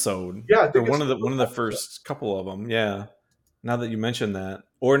episode. Yeah, I think one of the first couple of them. Yeah. Now that you mentioned that,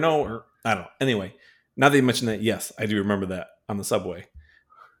 or I don't know. Anyway, now that you mentioned that, yes, I do remember that on the subway.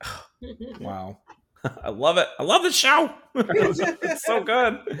 Wow, I love it. I love the show. It's so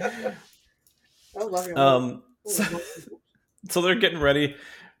good. I love it. So they're getting ready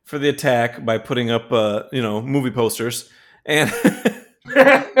for the attack by putting up movie posters. And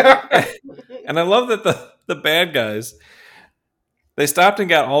and I love that the bad guys, they stopped and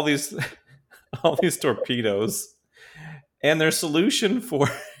got all these torpedoes, and their solution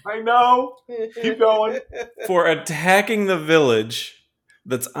I know. Keep going. for attacking the village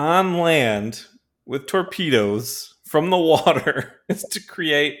that's on land with torpedoes from the water is to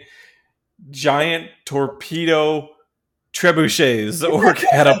create giant torpedo trebuchets or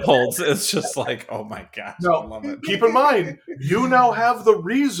catapults. It's just like, oh my gosh, I love it. Keep in mind, you now have the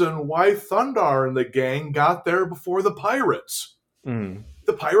reason why Thundarr and the gang got there before the pirates. Mm.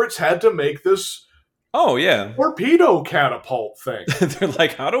 The pirates had to make this torpedo catapult thing. They're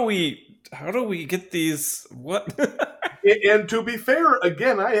like, how do we get these? What? And to be fair,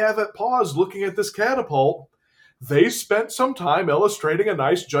 again, I have it paused looking at this catapult. They spent some time illustrating a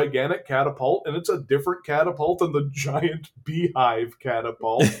nice gigantic catapult, and it's a different catapult than the giant beehive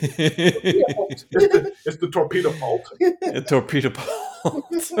catapult. It's the torpedo bolt. A torpedo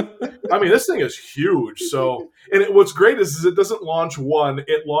bolt. I mean, this thing is huge. So, and what's great is it doesn't launch one;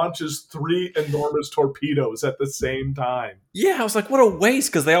 it launches 3 enormous torpedoes at the same time. Yeah, I was like, what a waste,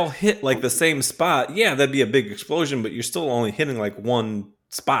 because they all hit like the same spot. Yeah, that'd be a big explosion, but you're still only hitting like one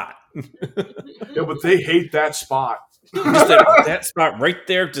spot. Yeah, but they hate that spot. Just that spot right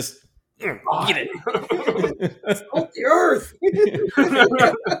there, just get it. Salt the earth.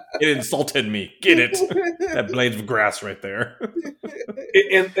 It insulted me. Get it. That blade of grass right there.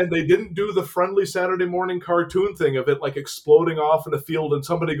 And they didn't do the friendly Saturday morning cartoon thing of it like exploding off in a field and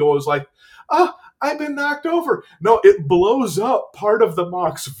somebody goes like, I've been knocked over. No, it blows up part of the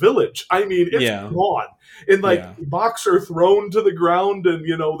Moks village. I mean, it's gone. And Moks are thrown to the ground and,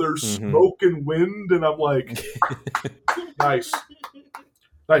 there's smoke and wind. And I'm like, nice.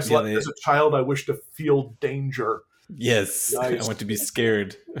 Nice. Yeah, as a child, I wish to feel danger. Yes. Nice. I want to be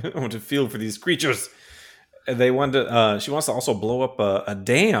scared. I want to feel for these creatures. And they want to, she wants to also blow up a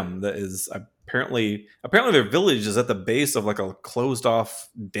dam that is apparently their village is at the base of like a closed off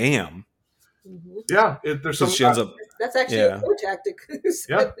dam. Mm-hmm. Yeah, there's some. She ends up, that's actually a war tactic.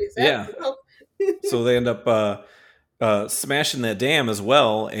 So they end up smashing that dam as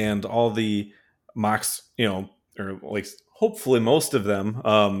well, and all the Moks, or like hopefully most of them,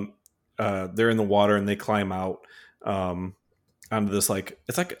 they're in the water and they climb out onto this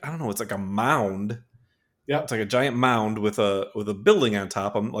it's like I don't know, it's like a mound. Yeah, it's like a giant mound with a building on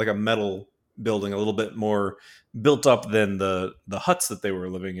top, like a metal building, a little bit more built up than the huts that they were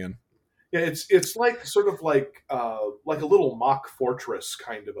living in. Yeah, it's like sort of like a little mock fortress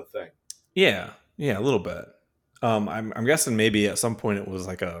kind of a thing. Yeah, a little bit. I'm guessing maybe at some point it was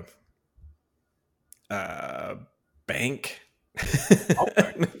like a bank.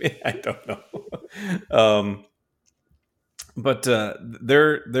 Okay. I don't know. But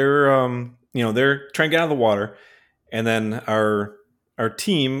they're trying to get out of the water, and then our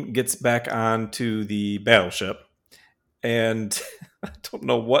team gets back onto the battleship, and I don't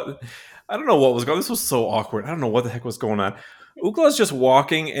know what was going on. This was so awkward. I don't know what the heck was going on. Ukla's just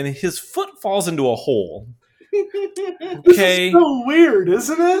walking, and his foot falls into a hole. Okay. This is so weird,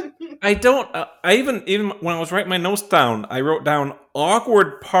 isn't it? I don't. I even when I was writing my notes down, I wrote down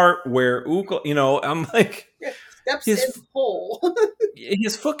awkward part where Ukla. I'm like, steps in hole.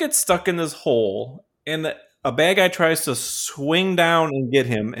 His foot gets stuck in this hole, and a bad guy tries to swing down and get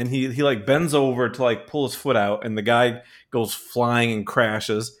him, and he like bends over to like pull his foot out, and the guy goes flying and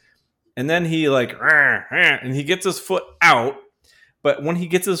crashes. And then he and he gets his foot out. But when he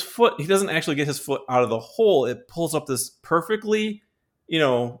gets his foot, he doesn't actually get his foot out of the hole. It pulls up this perfectly,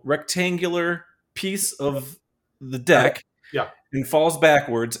 rectangular piece of the deck. Yeah. And falls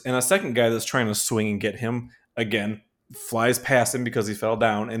backwards. And a second guy that's trying to swing and get him, again, flies past him because he fell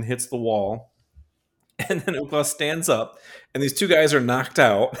down and hits the wall. And then Ukla stands up. And these two guys are knocked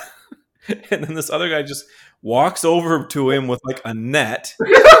out. And then this other guy just walks over to him with like a net.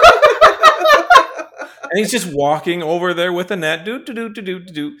 And he's just walking over there with a net.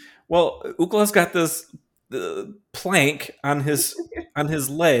 Well, Ukla's got this plank on his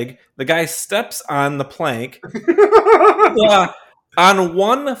leg. The guy steps on the plank. Ukla, on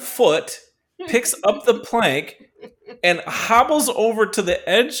one foot, picks up the plank and hobbles over to the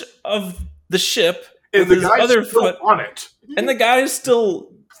edge of the ship with his other foot on it. And the guy is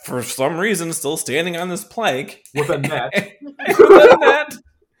still, for some reason, still standing on this plank with a net.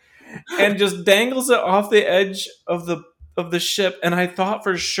 And just dangles it off the edge of the ship, and I thought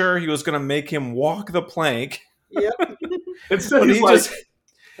for sure he was going to make him walk the plank. Yep. Instead,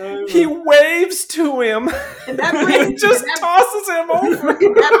 he waves to him, and that tosses him over.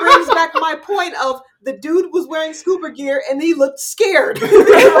 That brings back my point of the dude was wearing scuba gear and he looked scared. That's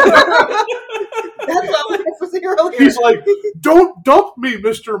what I was saying earlier. He's like, "Don't dump me,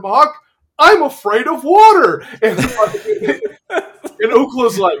 Mr. Mok. I'm afraid of water." And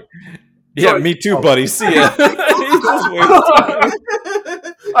Ukla's like, "Yeah, me too, buddy. See ya." He's just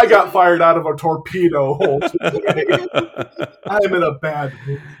I got fired out of a torpedo hole today. I'm in a bad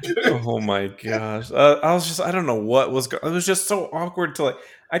mood. Oh my gosh. I don't know what was it was just so awkward to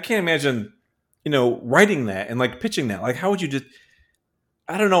I can't imagine, writing that and pitching that. How would you just,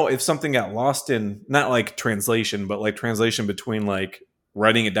 I don't know if something got lost in, not translation, but translation between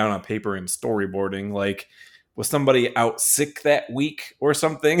writing it down on paper and storyboarding. Was somebody out sick that week or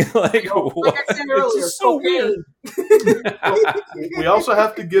something? Like I said earlier, it's so weird. We also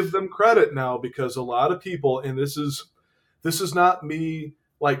have to give them credit now, because a lot of people, and this is not me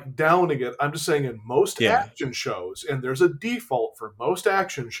downing it. I'm just saying, in most action shows, and there's a default for most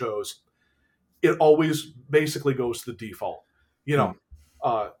action shows, it always basically goes to the default.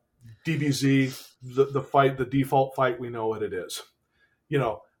 DBZ, the default fight, we know what it is.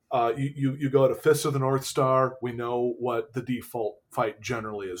 You go to Fists of the North Star, we know what the default fight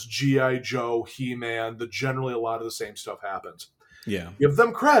generally is. G.I. Joe, He-Man, generally a lot of the same stuff happens. Yeah. Give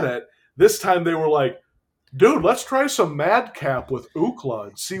them credit. This time they were like, dude, let's try some Madcap with Ukla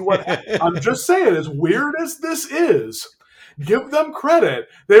and see what I'm just saying, as weird as this is, give them credit.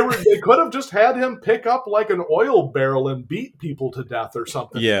 They could have just had him pick up an oil barrel and beat people to death or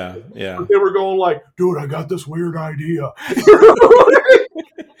something. Yeah, yeah. But they were going dude, I got this weird idea.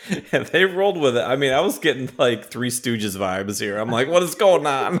 And they rolled with it. I mean, I was getting Three Stooges vibes here. I'm like, what is going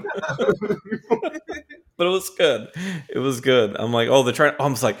on? But it was good. It was good. I'm like, oh, they're trying. I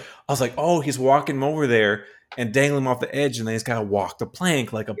was like, oh, he's walking him over there and dangling him off the edge, and then he's got to walk the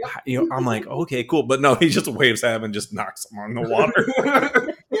plank I'm like, okay, cool. But no, he just waves at him and just knocks him on the water.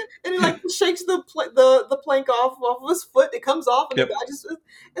 And he shakes the plank off of his foot. It comes off, and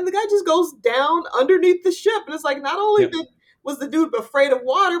the guy just goes down underneath the ship. And it's not only was the dude afraid of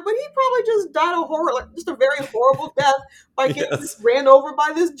water, but he probably just died just a very horrible death by getting ran over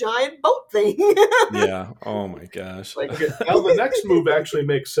by this giant boat thing. Yeah. Oh my gosh. Okay, now the next move actually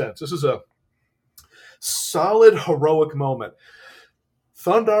makes sense. This is a solid heroic moment.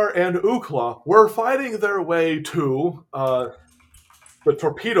 Thundarr and Ukla were fighting their way to the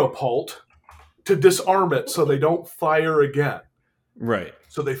torpedo pult to disarm it so they don't fire again. Right.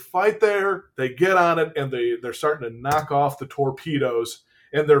 So they fight there, they get on it, and they're starting to knock off the torpedoes,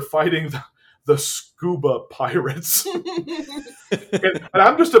 and they're fighting the scuba pirates. and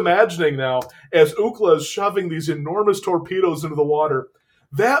I'm just imagining now, as Ukla is shoving these enormous torpedoes into the water,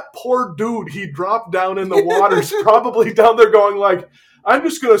 that poor dude, he dropped down in the water, is probably down there going I'm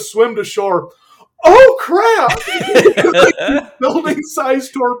just going to swim to shore. Oh, crap!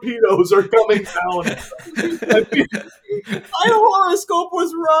 Building-sized torpedoes are coming down. My horoscope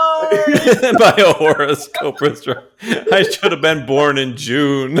was right. My horoscope was right. I should have been born in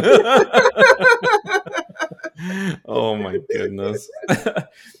June. Oh, my goodness.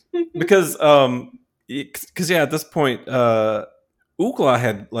 Because at this point, Ukla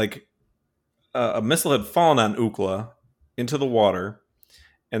had, a missile had fallen on Ukla into the water.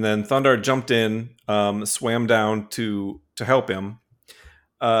 And then Thundarr jumped in, swam down to help him.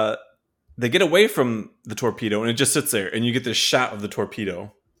 They get away from the torpedo, and it just sits there. And you get this shot of the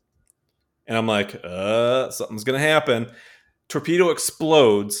torpedo. And I'm like, something's going to happen. Torpedo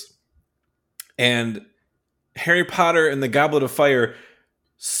explodes. And Harry Potter and the Goblet of Fire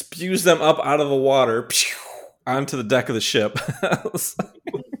spews them up out of the water onto the deck of the ship.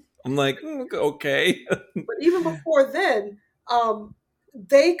 I'm like, okay. But even before then...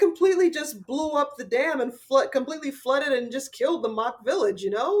 they completely just blew up the dam and completely flooded and just killed the Mok village,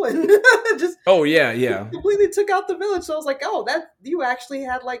 and just completely took out the village. So I was like, oh, that you actually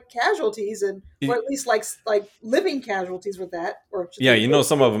had casualties, and or at least like living casualties with that. Or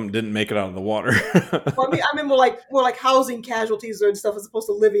some of them didn't make it out of the water. Well, I mean more like housing casualties and stuff as opposed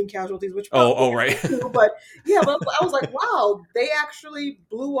to living casualties. Which right. Too, but I was like, wow, they actually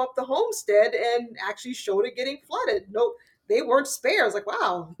blew up the homestead and actually showed it getting flooded. No. They weren't spared. I was like,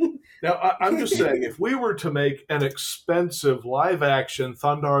 wow. Now, I'm just saying, if we were to make an expensive live-action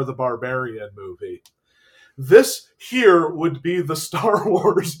Thundarr the Barbarian movie, this here would be the Star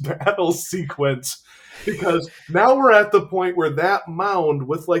Wars battle sequence. Because now we're at the point where that mound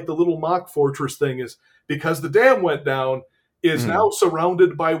with the little Mok fortress thing is, because the dam went down, is now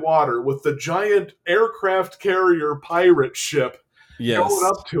surrounded by water with the giant aircraft carrier pirate ship going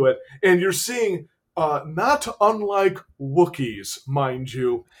up to it. And you're seeing not unlike Wookiees, mind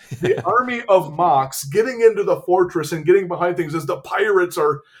you, the army of Moks getting into the fortress and getting behind things as the pirates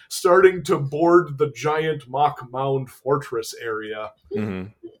are starting to board the giant Mok Mound fortress area. Mm-hmm.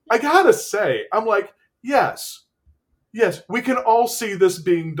 I gotta say, I'm like, yes, we can all see this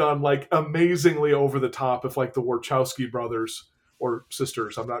being done like amazingly over the top if like the Wachowski brothers or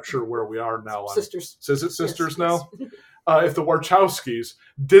sisters, I'm not sure where we are now. Sisters. Is it sisters now? Yes. If the Wachowskis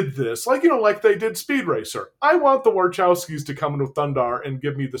did this, like, like they did Speed Racer. I want the Wachowskis to come in with Thundarr and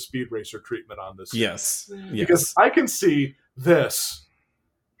give me the Speed Racer treatment on this. Yes. Because I can see this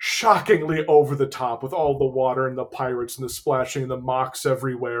shockingly over the top with all the water and the pirates and the splashing and the Moks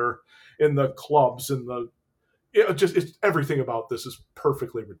everywhere in the clubs and it's everything about this is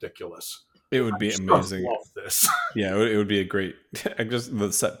perfectly ridiculous. It would be amazing. I love this. Yeah, it would be a great. Just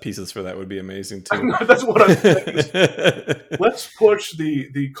the set pieces for that would be amazing too. That's what I'm saying. Let's push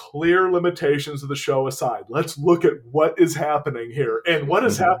the clear limitations of the show aside. Let's look at what is happening here, and what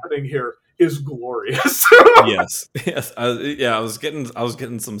is happening here is glorious. Yes. I was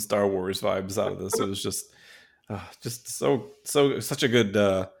getting some Star Wars vibes out of this. It was just such a good.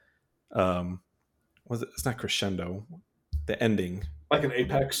 Was it? It's not crescendo. The ending, like an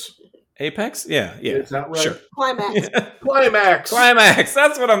apex. Apex? Yeah. Is that right? Sure. Climax.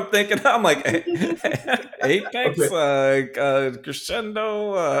 That's what I'm thinking. I'm like Apex,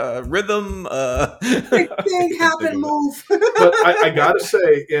 crescendo, rhythm. Big thing, happen, move. But I gotta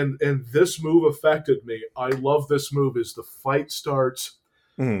say, and this move affected me. I love this move. Is the fight starts.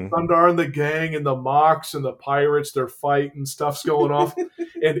 Thundarr and the gang and the Moks and the pirates, they're fighting, stuff's going off.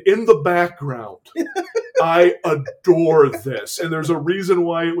 And in the background, I adore this. And there's a reason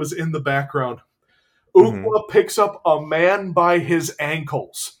why it was in the background. Ookla picks up a man by his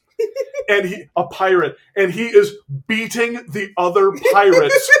ankles. And a pirate. And he is beating the other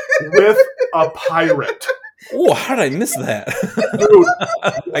pirates with a pirate. Oh, how did I miss that? Dude.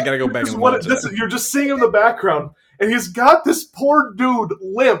 I gotta go back and watch it. You're just seeing him in the background. And he's got this poor dude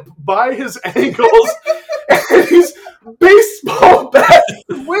limp by his ankles, and he's baseball bat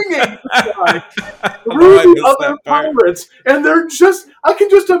swinging this guy through the other pirates. And they're I can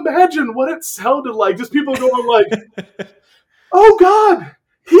just imagine what it sounded like. Just people going like, oh God,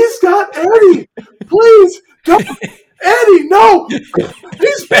 he's got Eddie. Please, don't. Eddie, no!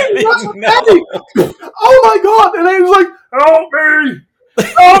 He's beating us with Eddie! Oh my God! And he was like, help me!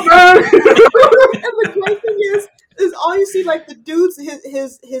 Help me! And the great thing is all you see, like the dudes,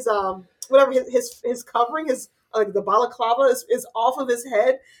 his whatever his covering, his the balaclava is off of his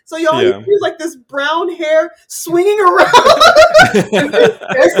head, so you all see like this brown hair swinging around.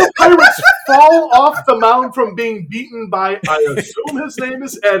 As the pirates fall off the mound from being beaten by, I assume his name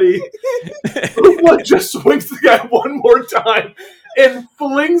is Eddie, Ookla just swings the guy one more time and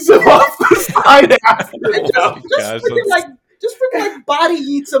flings him off the side after. Just freaking body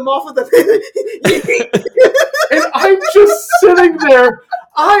yeets him off of the. And I'm just sitting there.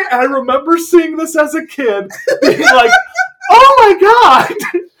 I remember seeing this as a kid, being like, "Oh my God!"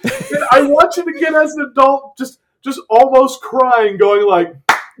 And I watch it again as an adult, just almost crying, going like,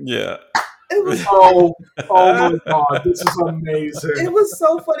 "Yeah." It was oh my God, this is amazing. It was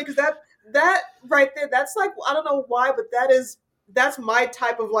so funny because that right there, that's like, I don't know why, but that's my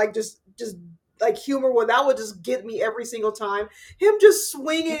type of like just like humor where that would just get me every single time. Him just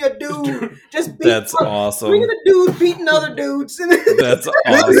swinging a dude, just beating that's awesome. Swinging a dude, beating other dudes. That's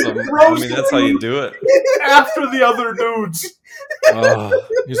awesome. I mean, that's how you do it. After the other dudes.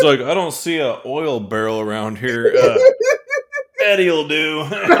 He's like, I don't see a oil barrel around here. Eddie'll do.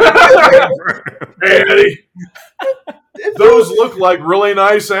 Hey, Eddie. Those look like really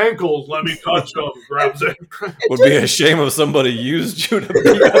nice ankles. Let me touch them. Grabs it. Would be a shame if somebody used you to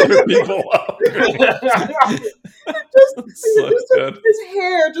beat other people up. His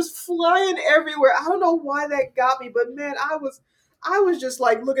hair just flying everywhere. I don't know why that got me, but man, I was just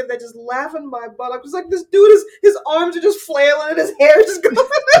like looking at that, just laughing my butt. I was like, this dude his arms are just flailing and his hair is just going.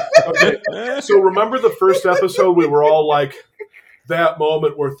 Okay. So remember the first episode, we were all like, that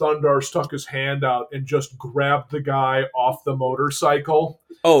moment where Thundarr stuck his hand out and just grabbed the guy off the motorcycle.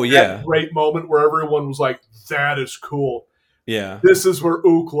 Oh, yeah. That great moment where everyone was like, that is cool. Yeah. This is where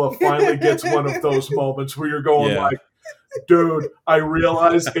Ookla finally gets one of those moments where you're going like, dude, I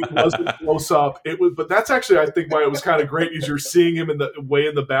realized it wasn't close up. It was, but that's actually, I think, why it was kind of great is you're seeing him in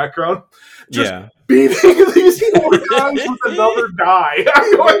the background, just beating these poor guys with another guy.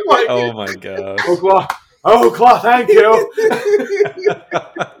 I'm going like, oh my god, Ookla, thank you.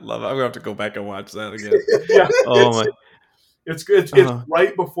 Love it. I'm gonna have to go back and watch that again. Yeah. Oh my. It's Uh-huh.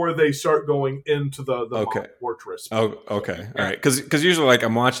 right before they start going into the Okay. fortress. Oh, okay. All right. Because usually, like,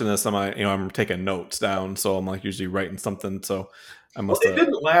 I'm watching this, I'm taking notes down, so I'm like usually writing something. So I Well, must it have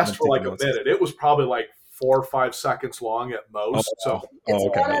didn't last been for like taking a notes. minute. It was probably like 4 or 5 seconds long at Oh, most. So wow. Oh,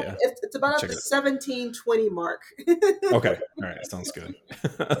 okay. Yeah. It's about at Check the it out. 17-20 mark. Okay. All right. Sounds good.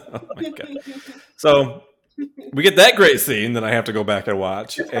 Oh my god. So we get that great scene that I have to go back and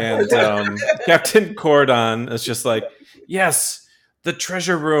watch, and Captain Cordon is just like, "Yes, the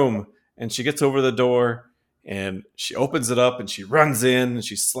treasure room," and she gets over the door and she opens it up and she runs in and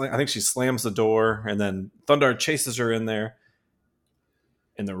I think she slams the door, and then Thundarr chases her in there,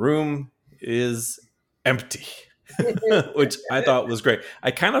 and the room is empty. Which I thought was great.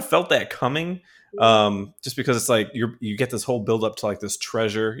 I kind of felt that coming, just because it's like you get this whole build up to like this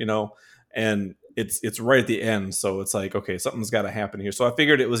treasure, and it's right at the end, so it's like, okay, something's got to happen here. So I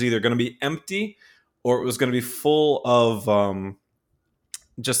figured it was either going to be empty or it was going to be full of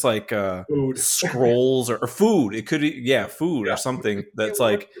just like food. scrolls or food. It could be, yeah, food Yeah. or something that's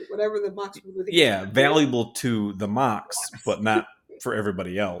whatever, like, whatever the Moks were looking yeah, for. valuable to the Moks, but not for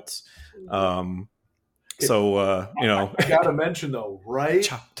everybody else. So I gotta mention though, right?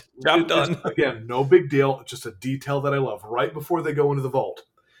 job done. Again, no big deal. Just a detail that I love. Right before they go into the vault,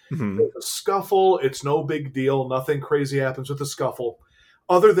 Mhm. there's a scuffle. It's no big deal. Nothing crazy happens with the scuffle,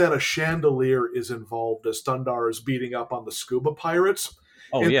 other than a chandelier is involved as Thundarr is beating up on the scuba pirates.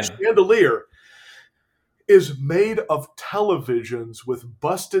 Oh And yeah. the chandelier is made of televisions with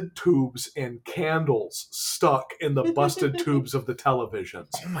busted tubes and candles stuck in the busted tubes of the televisions.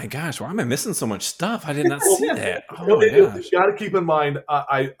 Oh my gosh, why am I missing so much stuff? I did not see that. Oh You my gosh. got to keep in mind,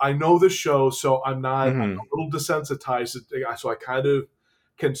 I know this show, so I'm a Mhm. little desensitized, so I kind of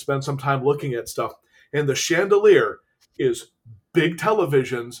can spend some time looking at stuff. And the chandelier is big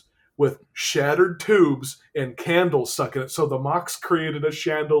televisions with shattered tubes and candles stuck in it. So the Moks created a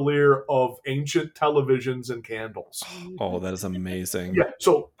chandelier of ancient televisions and candles. Oh, that is amazing. Yeah.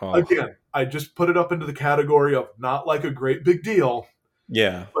 So Oh. again, I just put it up into the category of not like a great big deal.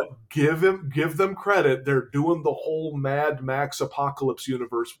 Yeah. But give them credit. They're doing the whole Mad Max apocalypse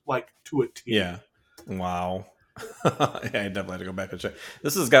universe like to a T. Yeah. Wow. Yeah, I definitely have to go back and check.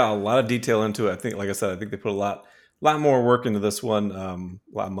 This has got a lot of detail into it. I think, like I said, I think they put a lot more work into this one. A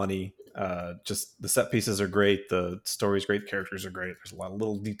lot of money. Just the set pieces are great. The story's great. Characters are great. There's a lot of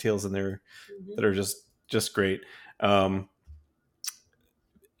little details in there that are just great.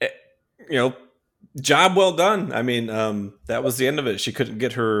 Job well done. I mean, that was the end of it. She couldn't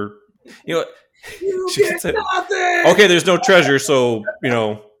get her. She get said, nothing. "Okay, there's no treasure, so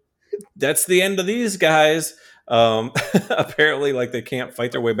that's the end of these guys." Apparently, like, they can't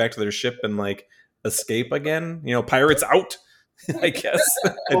fight their way back to their ship and like escape again. Pirates out. I guess.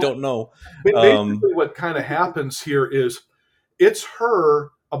 I don't know. Basically, what kind of happens here is it's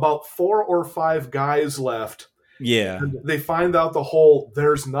her, about 4 or 5 guys left. Yeah. And they find out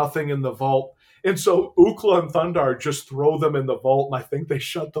there's nothing in the vault. And so Ukla and Thundarr just throw them in the vault, and I think they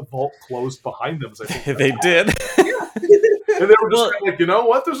shut the vault closed behind them. So They did. And they were just kind of like, you know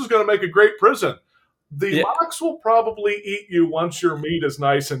what? This is going to make a great prison. The Moks will probably eat you once your meat is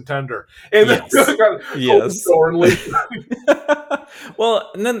nice and tender. And then yes. and leave.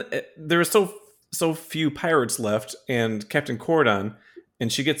 Well, and then there were so few pirates left, and Captain Cordon, and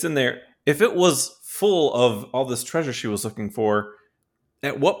she gets in there. If it was full of all this treasure she was looking for,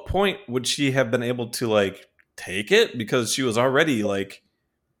 at what point would she have been able to like take it? Because she was already like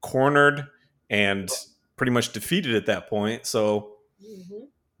cornered and pretty much defeated at that point. So,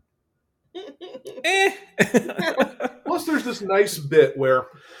 Plus, there's this nice bit where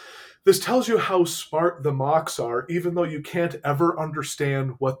this tells you how smart the Moks are, even though you can't ever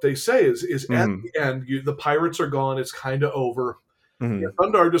understand what they say. Is at the end, the pirates are gone. It's kind of over.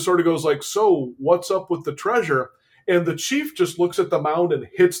 Thundarr just sort of goes like, "So, what's up with the treasure?" And the chief just looks at the mound and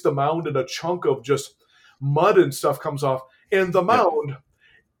hits the mound, and a chunk of just mud and stuff comes off. And the mound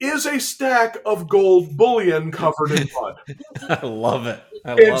is a stack of gold bullion covered in mud. I love it.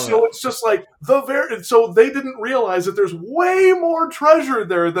 It's just like so they didn't realize that there's way more treasure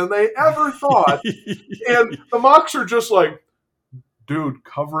there than they ever thought. And the Moks are just like, dude,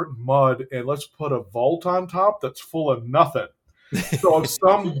 cover it in mud and let's put a vault on top that's full of nothing. So if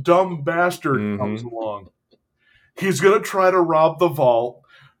some dumb bastard comes along, he's going to try to rob the vault.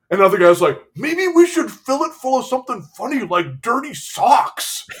 Another guy's like, maybe we should fill it full of something funny like dirty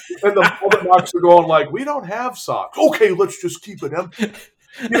socks. And the other Moks are going like, we don't have socks. Okay, let's just keep it empty.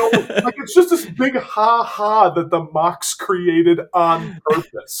 Like it's just this big ha-ha that the Moks created on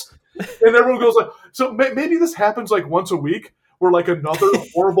purpose. And everyone goes like, so maybe this happens like once a week where like another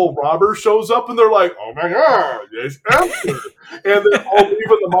horrible robber shows up and they're like, oh my god, it's empty. And then all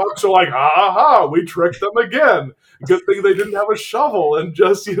leaving the Moks are like, ha ha, we tricked them again. Good thing they didn't have a shovel and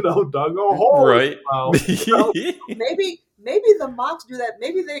just, dug a hole. Right. Maybe the Moks do that.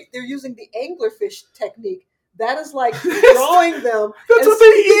 Maybe they're using the anglerfish technique. That is like drawing them. That's what they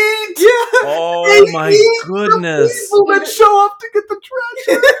eat. Yeah. Oh my goodness! People that show up to get the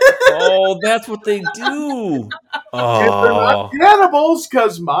treasure. Oh, that's what they do. And they're not cannibals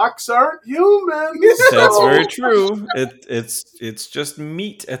because Moks aren't humans. That's very true. It's just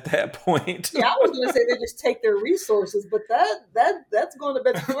meat at that point. Yeah, I was going to say they just take their resources, but that's going a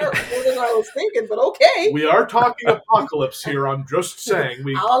bit more than I was thinking. But okay, we are talking apocalypse here. I'm just saying.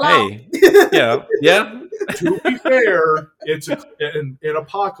 Yeah. To be fair, it's in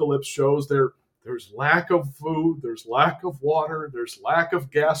apocalypse shows there's lack of food, there's lack of water, there's lack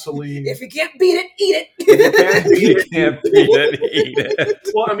of gasoline. If you can't beat it, eat it. If you can't beat it, eat it.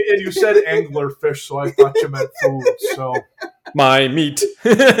 Well, I mean, and you said anglerfish, so I thought you meant food. So my meat.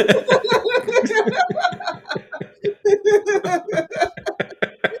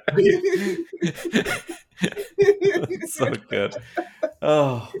 So good.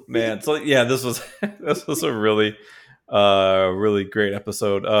 Oh man. So yeah, this was a really really great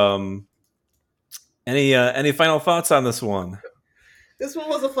episode. Any final thoughts on this one? This one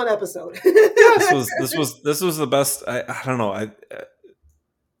was a fun episode. This was the best. I don't know.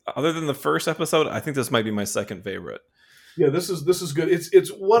 Other than the first episode, I think this might be my second favorite. Yeah, this is good. It's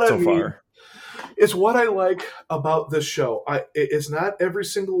what so I mean. Far. It's what I like about this show. It's not every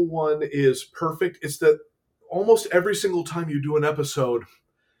single one is perfect. It's that almost every single time you do an episode,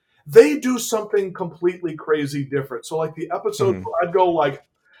 they do something completely crazy different. So like the episode where I'd go like,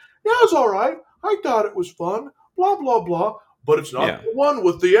 yeah, it's all right. I thought it was fun, blah, blah, blah. But it's not the one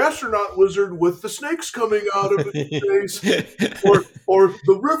with the astronaut wizard with the snakes coming out of his face. Or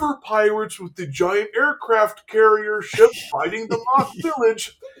the river pirates with the giant aircraft carrier ship fighting the Mok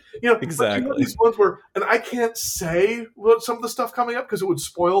village. Exactly. These ones where, and I can't say what some of the stuff coming up because it would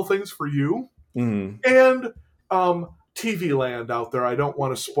spoil things for you. Mm. And TV land out there. I don't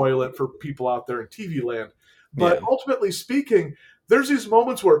want to spoil it for people out there in TV land. But ultimately speaking, there's these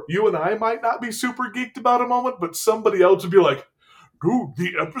moments where you and I might not be super geeked about a moment, but somebody else would be like, dude,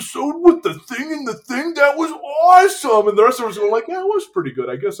 the episode with the thing, that was awesome. And the rest of us were like, yeah, it was pretty good.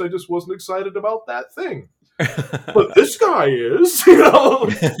 I guess I just wasn't excited about that thing. But this guy is, this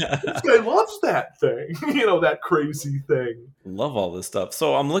guy loves that thing, that crazy thing. Love all this stuff.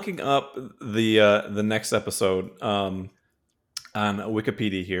 So I'm looking up the next episode on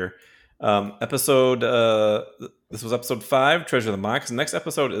Wikipedia here. This was episode 5, Treasure of the Moks. The next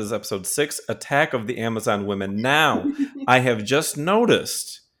episode is episode 6, Attack of the Amazon Women. Now, I have just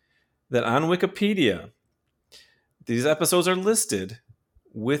noticed that on Wikipedia, these episodes are listed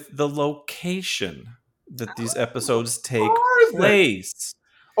with the location that these episodes take place.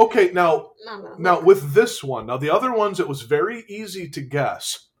 Okay, now with this one, now the other ones, it was very easy to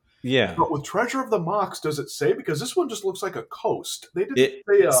guess. Yeah. But with Treasure of the Moks, does it say? Because this one just looks like a coast. They didn't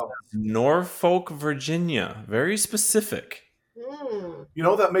say Norfolk, Virginia. Very specific.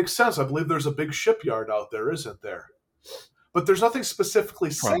 That makes sense. I believe there's a big shipyard out there, isn't there? But there's nothing specifically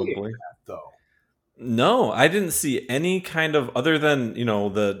saying that, though. No, I didn't see any kind of, other than,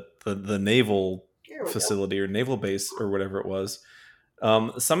 the naval facility or naval base or whatever it was.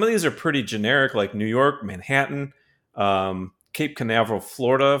 Some of these are pretty generic, like New York, Manhattan, Cape Canaveral,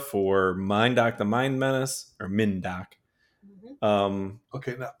 Florida for Mindoc the Mind Menace, or Mindoc.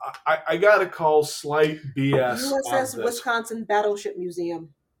 Okay, now I got to call slight BS. USS Wisconsin Battleship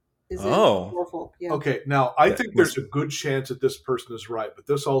Museum is in Norfolk. Yeah. Okay, now I think there's a good chance that this person is right, but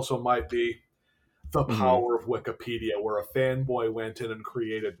this also might be the power of Wikipedia, where a fanboy went in and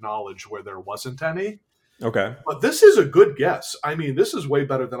created knowledge where there wasn't any. Okay. But this is a good guess. I mean, this is way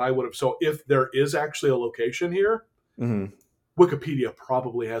better than I would have. So if there is actually a location here, Wikipedia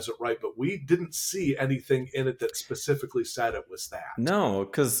probably has it right, but we didn't see anything in it that specifically said it was that. No,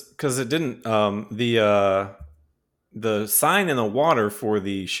 because it didn't. The sign in the water for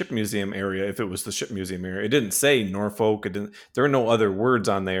the ship museum area, if it was the ship museum area, it didn't say Norfolk. It didn't. There were no other words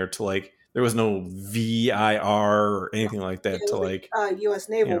on there to like. There was no VIR or anything like that to like. U.S.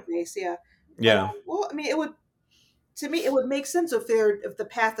 Naval Base, yeah. Yeah. Well, I mean, it would. To me, it would make sense if the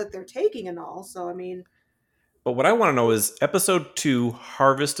path that they're taking and all. So, I mean. But what I want to know is episode 2,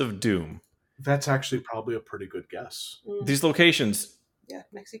 Harvest of Doom. That's actually probably a pretty good guess. These locations. Yeah,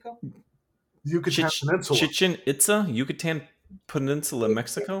 Mexico. Yucatan Peninsula. Chichen Itza, Yucatan Peninsula,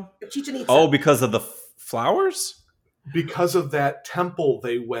 Mexico? Chichen Itza. Oh, because of the flowers? because of that temple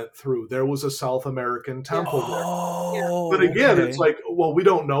they went through. There was a South American temple there. Oh, But again, okay. it's like, well, we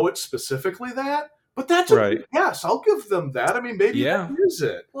don't know it specifically that, but that's a Right. good guess. I'll give them that. I mean, maybe Yeah. that is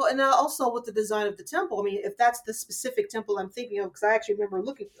it. Well, and now also with the design of the temple, I mean, if that's the specific temple I'm thinking of, because I actually remember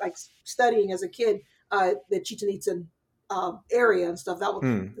studying as a kid the Chichen Itza area and stuff. That was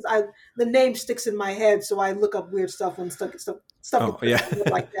the name sticks in my head, so I look up weird stuff when stuff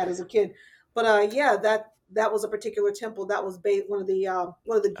like that as a kid. But yeah, that was a particular temple that was one of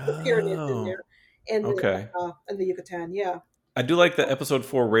the pyramids in there, in the Yucatan. Yeah. I do like the episode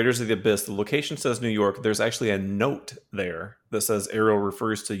 4, Raiders of the Abyss. The location says New York. There's actually a note there that says Ariel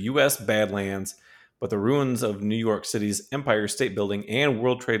refers to U.S. Badlands, but the ruins of New York City's Empire State Building and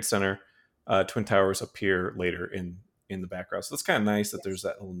World Trade Center Twin Towers appear later in the background. So it's kind of nice that there's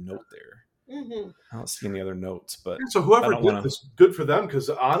that little note there. Mm-hmm. I don't see any other notes, but so whoever did this, good for them, because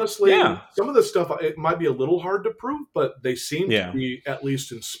honestly, some of the stuff, it might be a little hard to prove, but they seem to be, at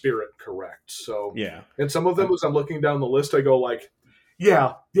least in spirit, correct. So and some of them, as I'm looking down the list, I go like,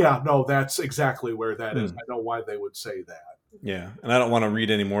 no, that's exactly where that is. I know why they would say that. Yeah, and I don't want to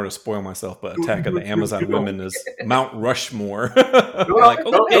read any more to spoil myself, but Attack of the Amazon Women is Mount Rushmore.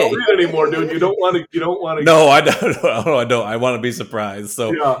 Don't read anymore, dude. You don't want to. No, I don't. I don't. I want to be surprised.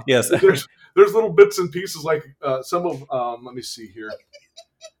 So yes, there's little bits and pieces like some of. Let me see here.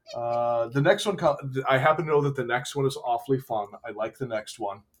 The next one, I happen to know that the next one is awfully fun. I like the next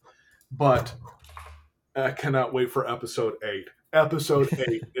one, but I cannot wait for episode 8. Episode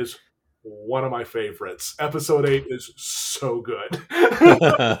 8 is one of my favorites. Episode 8 is so good.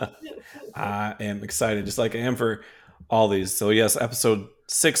 I am excited, just like I am for all these. So yes, episode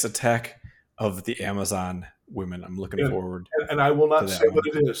 6, Attack of the Amazon Women. I'm looking forward. And I will not say what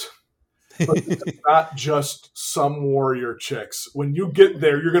it is. But it's not just some warrior chicks. When you get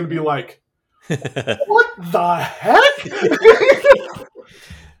there, you're going to be like, what the heck?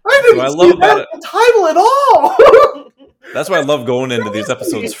 I didn't see that in the title at all. That's why I love going into these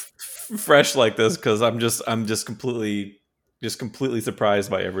episodes fresh like this, because I'm just completely surprised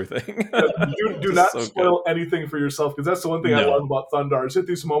by everything. You do not spoil anything for yourself, because that's the one thing I love about Thundarr. Is at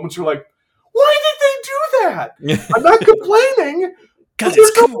these moments you're like, why did they do that? I'm not complaining. Because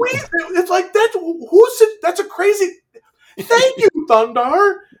it's cool. It's like that's a crazy. Thank you,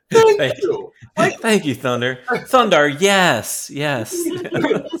 Thundarr. Thank you. Thank you, Thundarr. Thundarr, yes.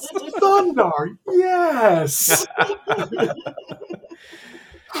 Thundarr, yes.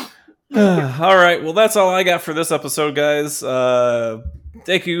 All right. Well, that's all I got for this episode, guys.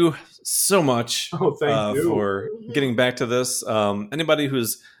 Thank you so much for getting back to this. Anybody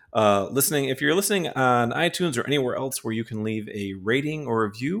who's listening, if you're listening on iTunes or anywhere else where you can leave a rating or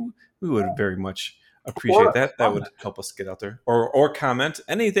review, we would very much appreciate that. That would help us get out there. Or comment.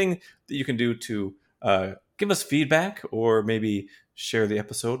 Anything that you can do to give us feedback, or maybe share the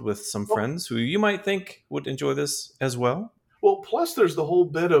episode with some friends who you might think would enjoy this as well. Well, plus there's the whole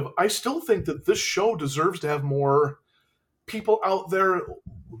bit of, I still think that this show deserves to have more people out there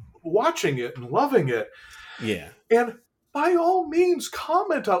watching it and loving it. Yeah. And by all means,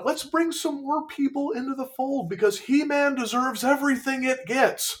 comment on it. Let's bring some more people into the fold, because He-Man deserves everything it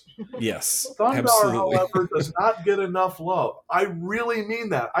gets. Yes, Thundarr, absolutely. however, does not get enough love. I really mean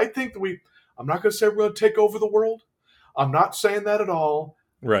that. I think that I'm not going to say we're going to take over the world. I'm not saying that at all.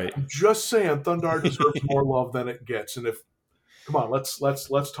 Right. I'm just saying Thundarr deserves more love than it gets. And come on, let's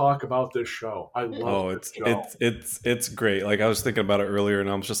talk about this show. I love this show. It's great. Like, I was thinking about it earlier,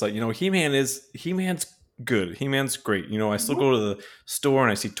 and I was just like, He-Man's good. He-Man's great. I still go to the store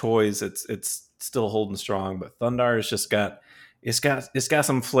and I see toys. It's still holding strong, but Thundarr has just got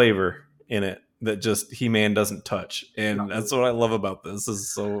some flavor in it that just He-Man doesn't touch, and that's what I love about this.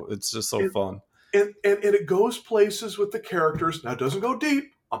 It's just so fun. And it goes places with the characters. Now, it doesn't go deep.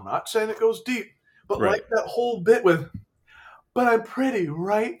 I'm not saying it goes deep, but like that whole bit with, but I'm pretty,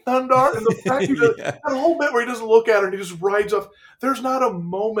 right, Thundarr? And the fact that whole bit where he doesn't look at her and he just rides off. There's not a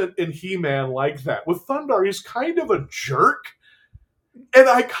moment in He-Man like that. With Thundarr, he's kind of a jerk. And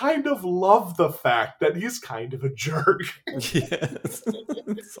I kind of love the fact that he's kind of a jerk. Yes.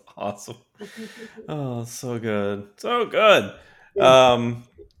 It's awesome. Oh, so good. So good. Yeah.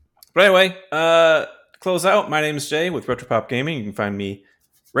 But anyway, close out. My name is Jay with Retropop Gaming. You can find me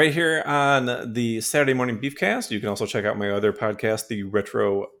right here on the Saturday Morning Beefcast. You can also check out my other podcast, the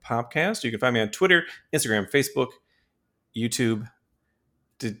Retro Popcast. You can find me on Twitter, Instagram, Facebook, YouTube.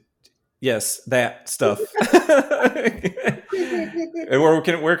 Yes, that stuff. And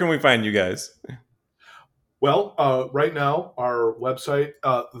where can we find you guys? Well, right now, our website,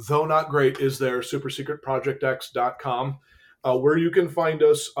 though not great, is there, supersecretprojectx.com, where you can find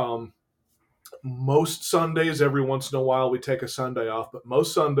us most Sundays. Every once in a while, we take a Sunday off, but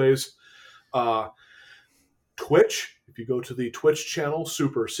most Sundays, Twitch. If you go to the Twitch channel,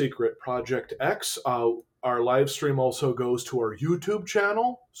 Super Secret Project X, our live stream also goes to our YouTube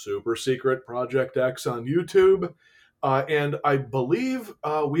channel, Super Secret Project X on YouTube. And I believe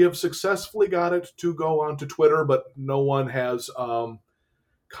we have successfully got it to go onto Twitter, but no one has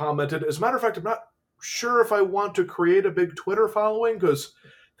commented. As a matter of fact, I'm not sure if I want to create a big Twitter following because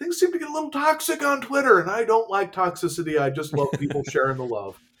things seem to get a little toxic on Twitter, and I don't like toxicity. I just love people sharing the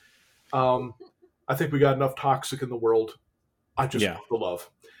love. I think we got enough toxic in the world. I just want the love.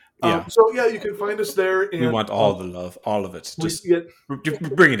 So you can find us there. And, we want all the love, all of it. Just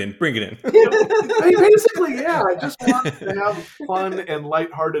bring it in. Basically, yeah. I just want to have fun and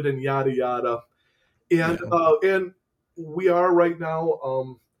lighthearted and yada yada. And we are right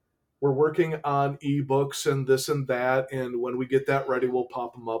now. We're working on ebooks and this and that, and when we get that ready, we'll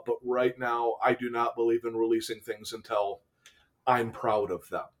pop them up. But right now, I do not believe in releasing things until I'm proud of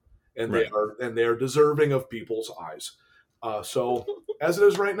them, and they are deserving of people's eyes. So as it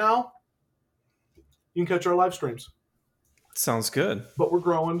is right now, you can catch our live streams. Sounds good. But we're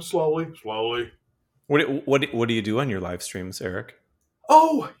growing slowly. What do you do on your live streams, Eric?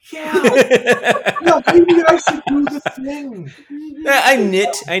 Oh, yeah. No, maybe I should do the thing. I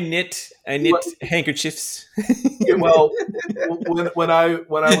knit handkerchiefs. Yeah, well, when I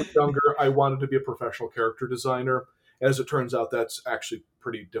was younger, I wanted to be a professional character designer. As it turns out, that's actually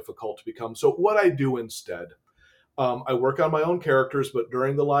pretty difficult to become. So what I do instead, I work on my own characters, but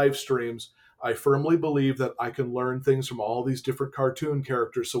during the live streams, I firmly believe that I can learn things from all these different cartoon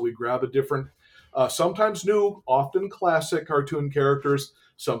characters. So we grab a different, sometimes new, often classic cartoon characters,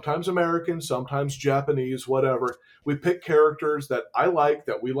 sometimes American, sometimes Japanese, whatever. We pick characters that I like,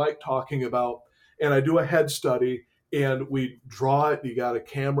 that we like talking about, and I do a head study, and we draw it. You got a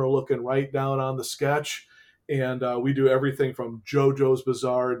camera looking right down on the sketch, and we do everything from JoJo's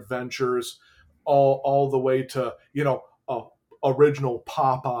Bizarre Adventures all the way to, original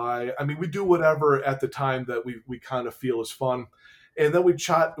Popeye. I mean, we do whatever at the time that we kind of feel is fun. And then we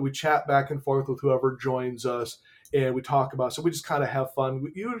chat back and forth with whoever joins us, and we talk about, so we just kind of have fun.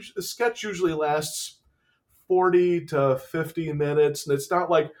 The sketch usually lasts 40 to 50 minutes, and it's not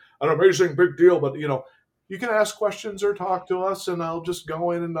like an amazing big deal, but, you can ask questions or talk to us, and I'll just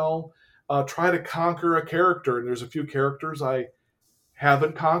go in and I'll try to conquer a character. And there's a few characters I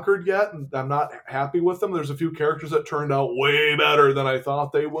haven't conquered yet, and I'm not happy with them. There's a few characters that turned out way better than I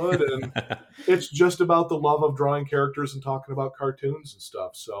thought they would, and it's just about the love of drawing characters and talking about cartoons and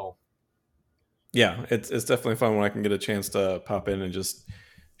stuff. So, yeah, it's definitely fun when I can get a chance to pop in and just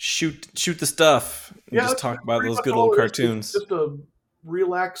shoot the stuff and just talk about those good old cartoons. It's just a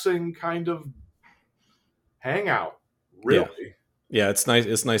relaxing kind of hangout, really. Yeah, it's nice.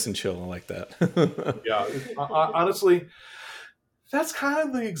 It's nice and chill. I like that. Yeah, honestly. That's kind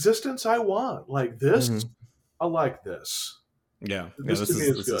of the existence I want. Like this, I like this. Yeah, this to me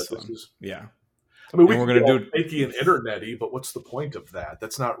is good. Yeah. I mean, we're going to do fakey and internet-y, but what's the point of that?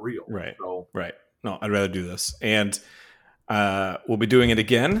 That's not real. Right. So. Right. No, I'd rather do this. And we'll be doing it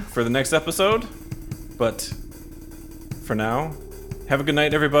again for the next episode. But for now, have a good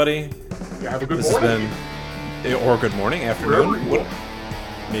night, everybody. Yeah, have a good morning. Or good morning, afternoon.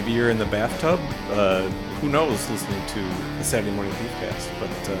 Maybe you're in the bathtub. Who knows, listening to the Saturday Morning Beefcast. But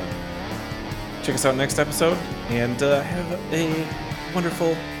check us out next episode, and have a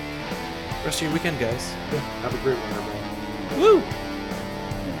wonderful rest of your weekend, guys. Yeah, have a great one, everyone. Woo!